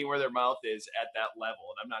their money where their mouth is at that level,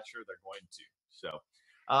 and I'm not sure they're going to.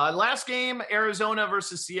 So, last game, Arizona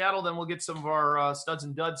versus Seattle. Then we'll get some of our studs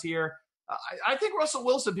and duds here. I think Russell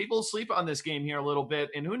Wilson, people sleep on this game here a little bit.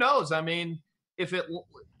 And who knows? I mean,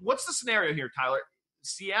 what's the scenario here, Tyler?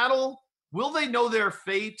 Seattle, will they know their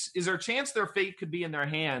fate? Is there a chance their fate could be in their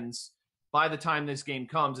hands by the time this game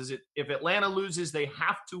comes? Is it, if Atlanta loses, they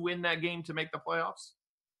have to win that game to make the playoffs?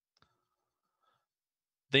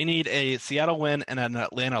 They need a Seattle win and an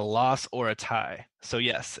Atlanta loss or a tie. So,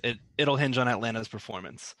 yes, it'll hinge on Atlanta's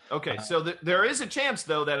performance. Okay, so there is a chance,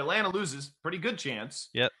 though, that Atlanta loses. Pretty good chance.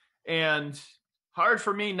 Yep. And hard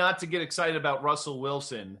for me not to get excited about Russell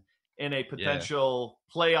Wilson in a potential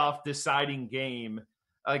playoff deciding game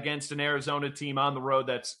against an Arizona team on the road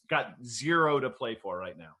that's got 0 to play for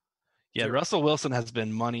right now. Yeah, Russell Wilson has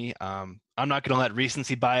been money. I'm not going to let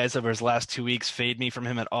recency bias over his last 2 weeks fade me from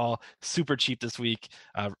him at all. Super cheap this week,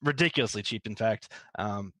 ridiculously cheap, in fact.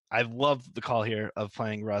 I love the call here of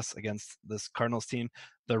playing Russ against this Cardinals team.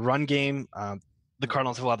 The run game, The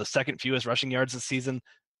Cardinals have allowed the second fewest rushing yards this season.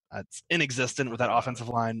 It's inexistent with that offensive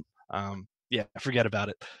line. Yeah, forget about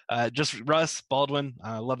it. Just Russ, Baldwin.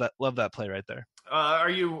 Love that play right there. Are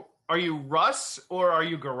you Russ or are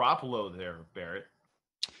you Garoppolo there, Barrett?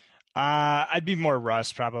 I'd be more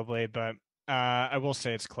Russ probably, but I will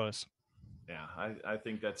say it's close. Yeah, I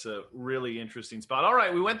think that's a really interesting spot. All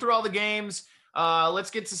right, we went through all the games.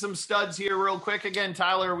 Let's get to some studs here real quick. Again,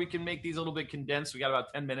 Tyler, we can make these a little bit condensed. We got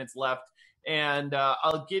about 10 minutes left. And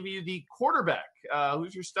I'll give you the quarterback.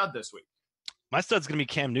 Who's your stud this week? My stud's going to be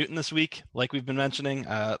Cam Newton this week, like we've been mentioning.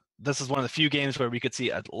 This is one of the few games where we could see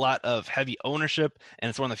a lot of heavy ownership, and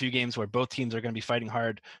it's one of the few games where both teams are going to be fighting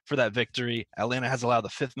hard for that victory. Atlanta has allowed the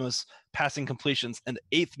 5th most passing completions and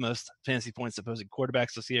 8th most fantasy points to opposing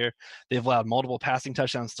quarterbacks this year. They've allowed multiple passing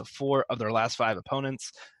touchdowns to 4 of their last 5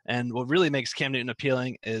 opponents, and what really makes Cam Newton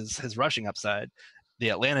appealing is his rushing upside. The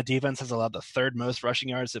Atlanta defense has allowed the 3rd most rushing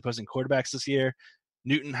yards to opposing quarterbacks this year.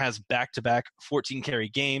 Newton has back-to-back 14-carry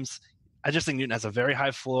games. I just think Newton has a very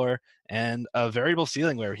high floor and a variable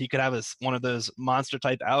ceiling where he could have one of those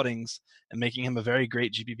monster-type outings and making him a very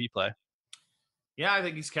great GPP play. Yeah, I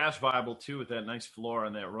think he's cash viable, too, with that nice floor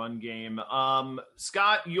on that run game.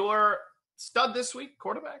 Scott, your stud this week,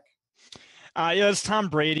 quarterback? Yeah, it's Tom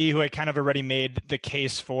Brady, who I kind of already made the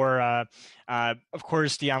case for. Of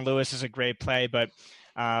course, Deion Lewis is a great play, but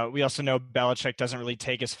we also know Belichick doesn't really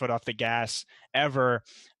take his foot off the gas ever.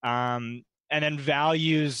 And then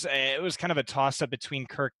values, it was kind of a toss-up between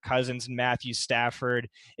Kirk Cousins and Matthew Stafford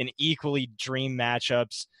in equally dream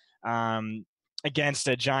matchups against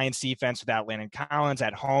a Giants defense without Landon Collins,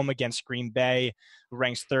 at home against Green Bay, who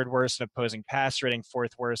ranks 3rd worst in opposing pass rating,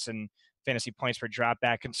 4th worst in fantasy points per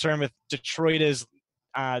dropback. Concern with Detroit is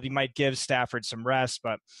they might give Stafford some rest,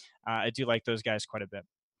 but I do like those guys quite a bit.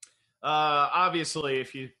 Obviously,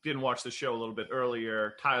 if you didn't watch the show a little bit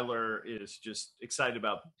earlier, Tyler is just excited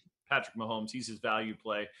about Patrick Mahomes. He's his value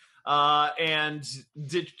play. And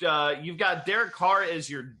you've got Derek Carr as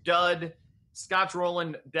your dud. Scott's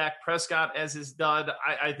rolling Dak Prescott as his dud.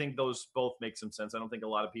 I think those both make some sense. I don't think a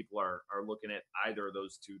lot of people are looking at either of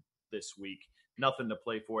those two this week. Nothing to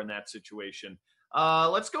play for in that situation.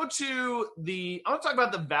 Let's go to I want to talk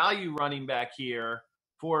about the value running back here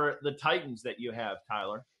for the Titans that you have,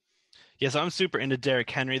 Tyler. Yes, I'm super into Derrick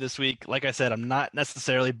Henry this week. Like I said, I'm not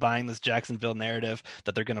necessarily buying this Jacksonville narrative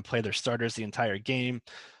that they're going to play their starters the entire game.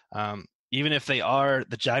 Even if they are,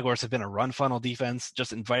 the Jaguars have been a run funnel defense,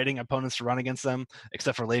 just inviting opponents to run against them,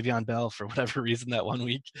 except for Le'Veon Bell for whatever reason that one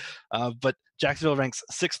week. But Jacksonville ranks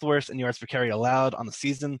 6th worst in yards per carry allowed on the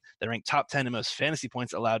season. They rank top 10 in most fantasy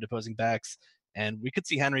points allowed to opposing backs. And we could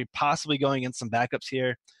see Henry possibly going against some backups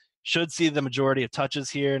here. Should see the majority of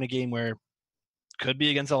touches here in a game where could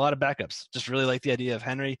be against a lot of backups. Just really like the idea of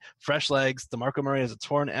Henry. Fresh legs. DeMarco Murray has a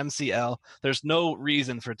torn MCL. There's no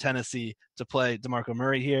reason for Tennessee to play DeMarco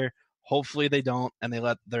Murray here. Hopefully they don't, and they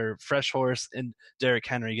let their fresh horse and Derrick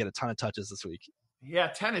Henry get a ton of touches this week. Yeah,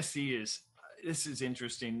 Tennessee this is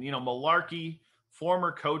interesting. You know, Mularkey,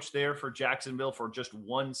 former coach there for Jacksonville for just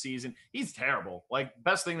one season. He's terrible. Like,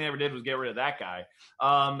 best thing they ever did was get rid of that guy.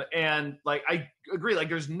 And, like, I agree. Like,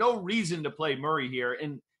 there's no reason to play Murray here.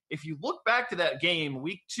 And if you look back to that game,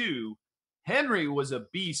 week 2, Henry was a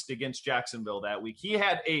beast against Jacksonville that week. He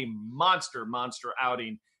had a monster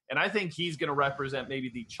outing, and I think he's going to represent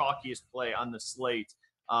maybe the chalkiest play on the slate,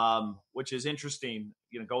 which is interesting,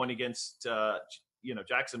 you know, going against,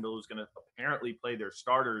 Jacksonville, who's going to apparently play their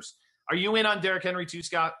starters. Are you in on Derrick Henry too,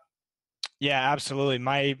 Scott? Yeah, absolutely.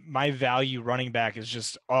 My value running back is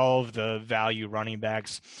just all of the value running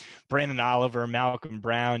backs. Brandon Oliver, Malcolm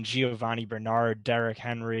Brown, Giovanni Bernard, Derrick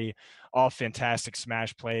Henry, all fantastic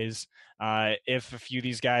smash plays. If a few of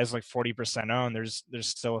these guys like 40% own, there's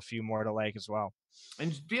still a few more to like as well.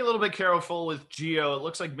 And be a little bit careful with Gio. It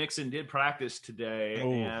looks like Mixon did practice today.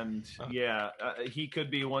 Ooh. And, he could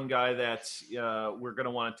be one guy that we're going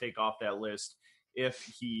to want to take off that list if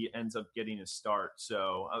he ends up getting a start.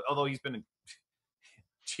 So, although he's been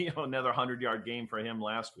another 100-yard game for him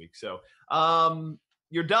last week. So,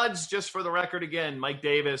 your duds, just for the record, again, Mike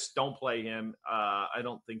Davis, don't play him. I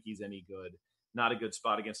don't think he's any good. Not a good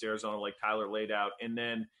spot against Arizona, like Tyler laid out. And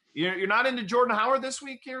then you're not into Jordan Howard this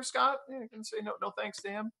week here, Scott? You can say no thanks to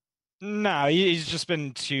him. No, he's just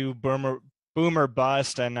been too boomer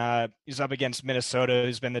bust, and he's up against Minnesota,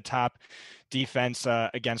 who's been the top defense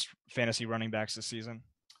against fantasy running backs this season.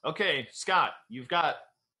 Okay, Scott, you've got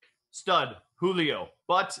stud Julio,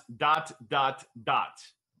 but ...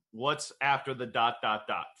 What's after the ...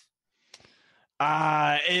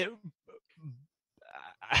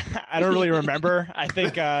 I don't really remember. I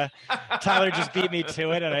think Tyler just beat me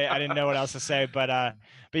to it, and I didn't know what else to say. But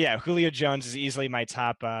yeah, Julio Jones is easily my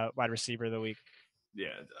top wide receiver of the week. Yeah,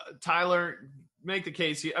 Tyler, make the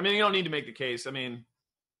case. I mean, you don't need to make the case. I mean,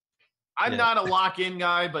 I'm not a lock-in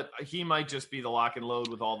guy, but he might just be the lock and load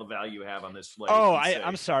with all the value you have on this slate. Oh,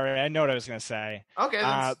 I'm sorry. I know what I was going to say. Okay,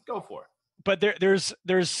 let's go for it. But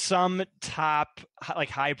there's some top like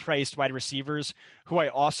high-priced wide receivers who I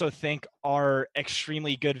also think are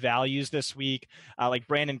extremely good values this week. Like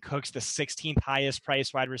Brandon Cooks, the 16th highest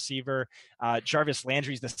priced wide receiver. Jarvis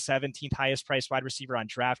Landry's the 17th highest priced wide receiver on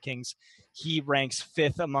DraftKings. He ranks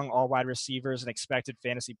 5th among all wide receivers in expected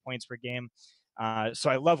fantasy points per game. So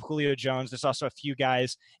I love Julio Jones. There's also a few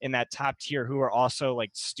guys in that top tier who are also like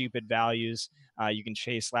stupid values. You can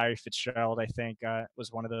chase Larry Fitzgerald, I think,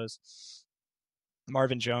 was one of those.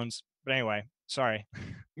 Marvin Jones. But anyway, sorry.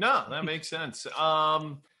 No, that makes sense.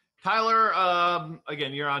 Tyler,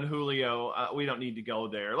 again, you're on Julio. We don't need to go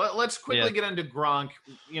there. Let's quickly get into Gronk.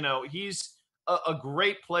 You know, he's a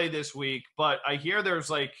great play this week, but I hear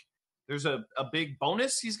there's a big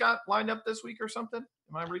bonus he's got lined up this week or something.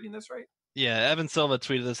 Am I reading this right? Yeah, Evan Silva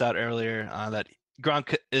tweeted this out earlier that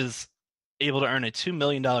Gronk is able to earn a $2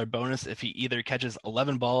 million bonus if he either catches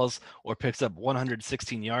 11 balls or picks up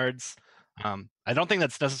 116 yards. I don't think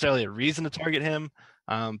that's necessarily a reason to target him,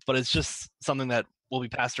 but it's just something that will be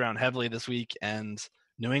passed around heavily this week. And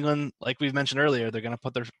New England, like we've mentioned earlier, they're going to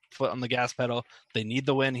put their foot on the gas pedal. They need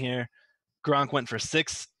the win here. Gronk went for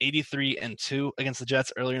 6, 83, and 2 against the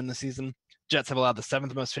Jets earlier in the season. Jets have allowed the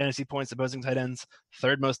 7th most fantasy points to opposing tight ends,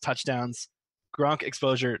 3rd most touchdowns. Gronk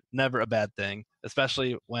exposure, never a bad thing,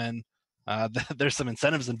 especially when there's some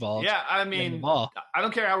incentives involved. Yeah, I mean, I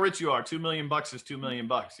don't care how rich you are. $2 million is $2 million.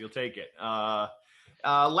 You'll take it.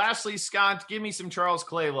 Lastly, Scott, give me some Charles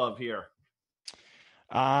Clay love here.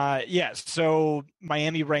 So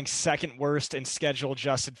Miami ranks 2nd worst in schedule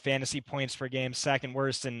adjusted fantasy points per game, 2nd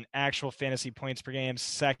worst in actual fantasy points per game,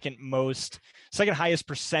 2nd highest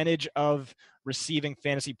percentage of receiving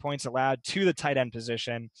fantasy points allowed to the tight end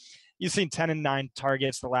position. You've seen 10 and 9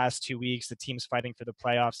 targets the last 2 weeks. The team's fighting for the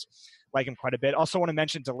playoffs. Like him quite a bit. Also want to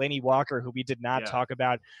mention Delaney Walker, who we did not talk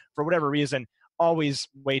about for whatever reason, always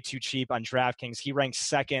way too cheap on DraftKings. He ranks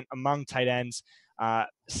 2nd among tight ends,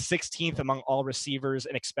 16th among all receivers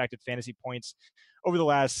in expected fantasy points over the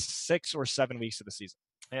last 6 or 7 weeks of the season.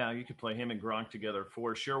 Yeah, you could play him and Gronk together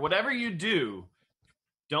for sure. Whatever you do,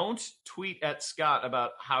 don't tweet at Scott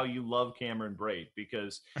about how you love Cameron Brate,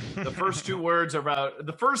 because the first 2 words about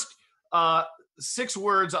the first 6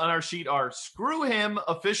 words on our sheet are "screw him,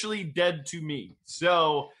 officially dead to me."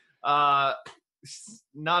 So, not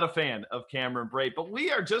a fan of Cameron Brate, but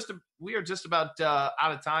we are just about out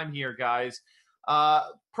of time here, guys.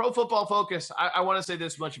 Pro Football Focus. I want to say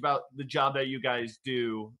this much about the job that you guys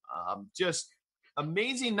do. Just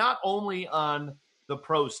amazing, not only on the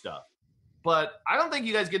pro stuff, but I don't think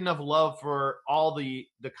you guys get enough love for all the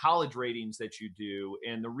college ratings that you do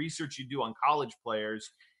and the research you do on college players.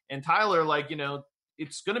 And Tyler,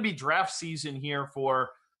 it's going to be draft season here for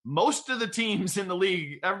most of the teams in the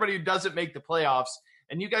league, everybody who doesn't make the playoffs.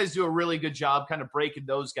 And you guys do a really good job kind of breaking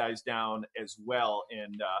those guys down as well.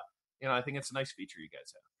 And, I think it's a nice feature you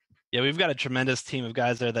guys have. Yeah, we've got a tremendous team of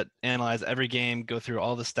guys there that analyze every game, go through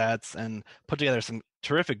all the stats, and put together some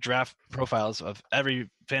terrific draft profiles of every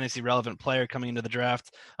fantasy relevant player coming into the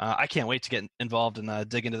draft. I can't wait to get involved and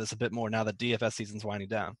dig into this a bit more now that DFS season's winding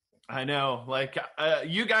down. I know,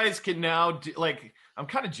 you guys can now I'm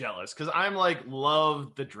kind of jealous because I'm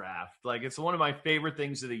love the draft. It's one of my favorite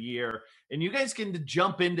things of the year. And you guys can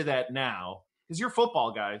jump into that now because you're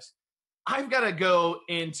football guys. I've got to go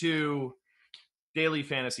into daily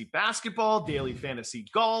fantasy basketball, daily fantasy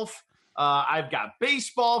golf. I've got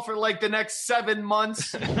baseball for the next 7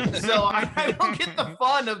 months. So I don't get the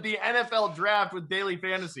fun of the NFL draft with daily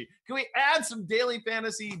fantasy. Can we add some daily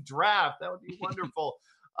fantasy draft? That would be wonderful.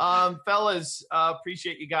 Fellas,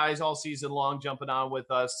 appreciate you guys all season long jumping on with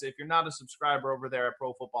us. If you're not a subscriber over there at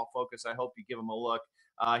Pro Football Focus, I hope you give them a look.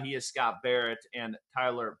 He is Scott Barrett and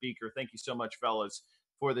Tyler Beaker. Thank you so much, fellas,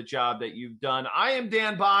 for the job that you've done. I am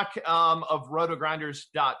Dan Bach of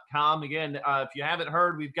RotoGrinders.com. Again, if you haven't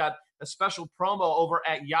heard, we've got a special promo over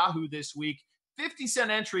at Yahoo this week. 50-cent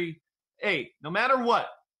entry. Hey, no matter what,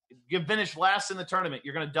 you finish last in the tournament,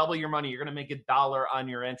 you're going to double your money. You're going to make $1 on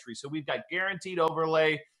your entry. So we've got guaranteed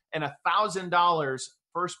overlay and $1,000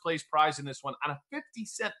 first place prize in this one on a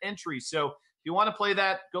 50-cent entry. So if you want to play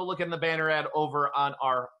that, go look in the banner ad over on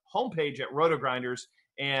our homepage at RotoGrinders,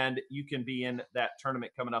 and you can be in that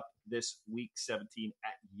tournament coming up this week 17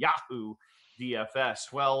 at Yahoo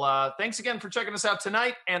DFS. Well, thanks again for checking us out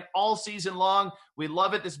tonight and all season long. We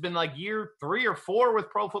love it. This has been like year 3 or 4 with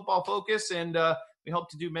Pro Football Focus, and we hope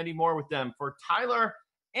to do many more with them. For Tyler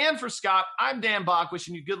and for Scott, I'm Dan Bach,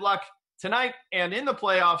 wishing you good luck tonight and in the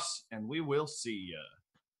playoffs, and we will see you.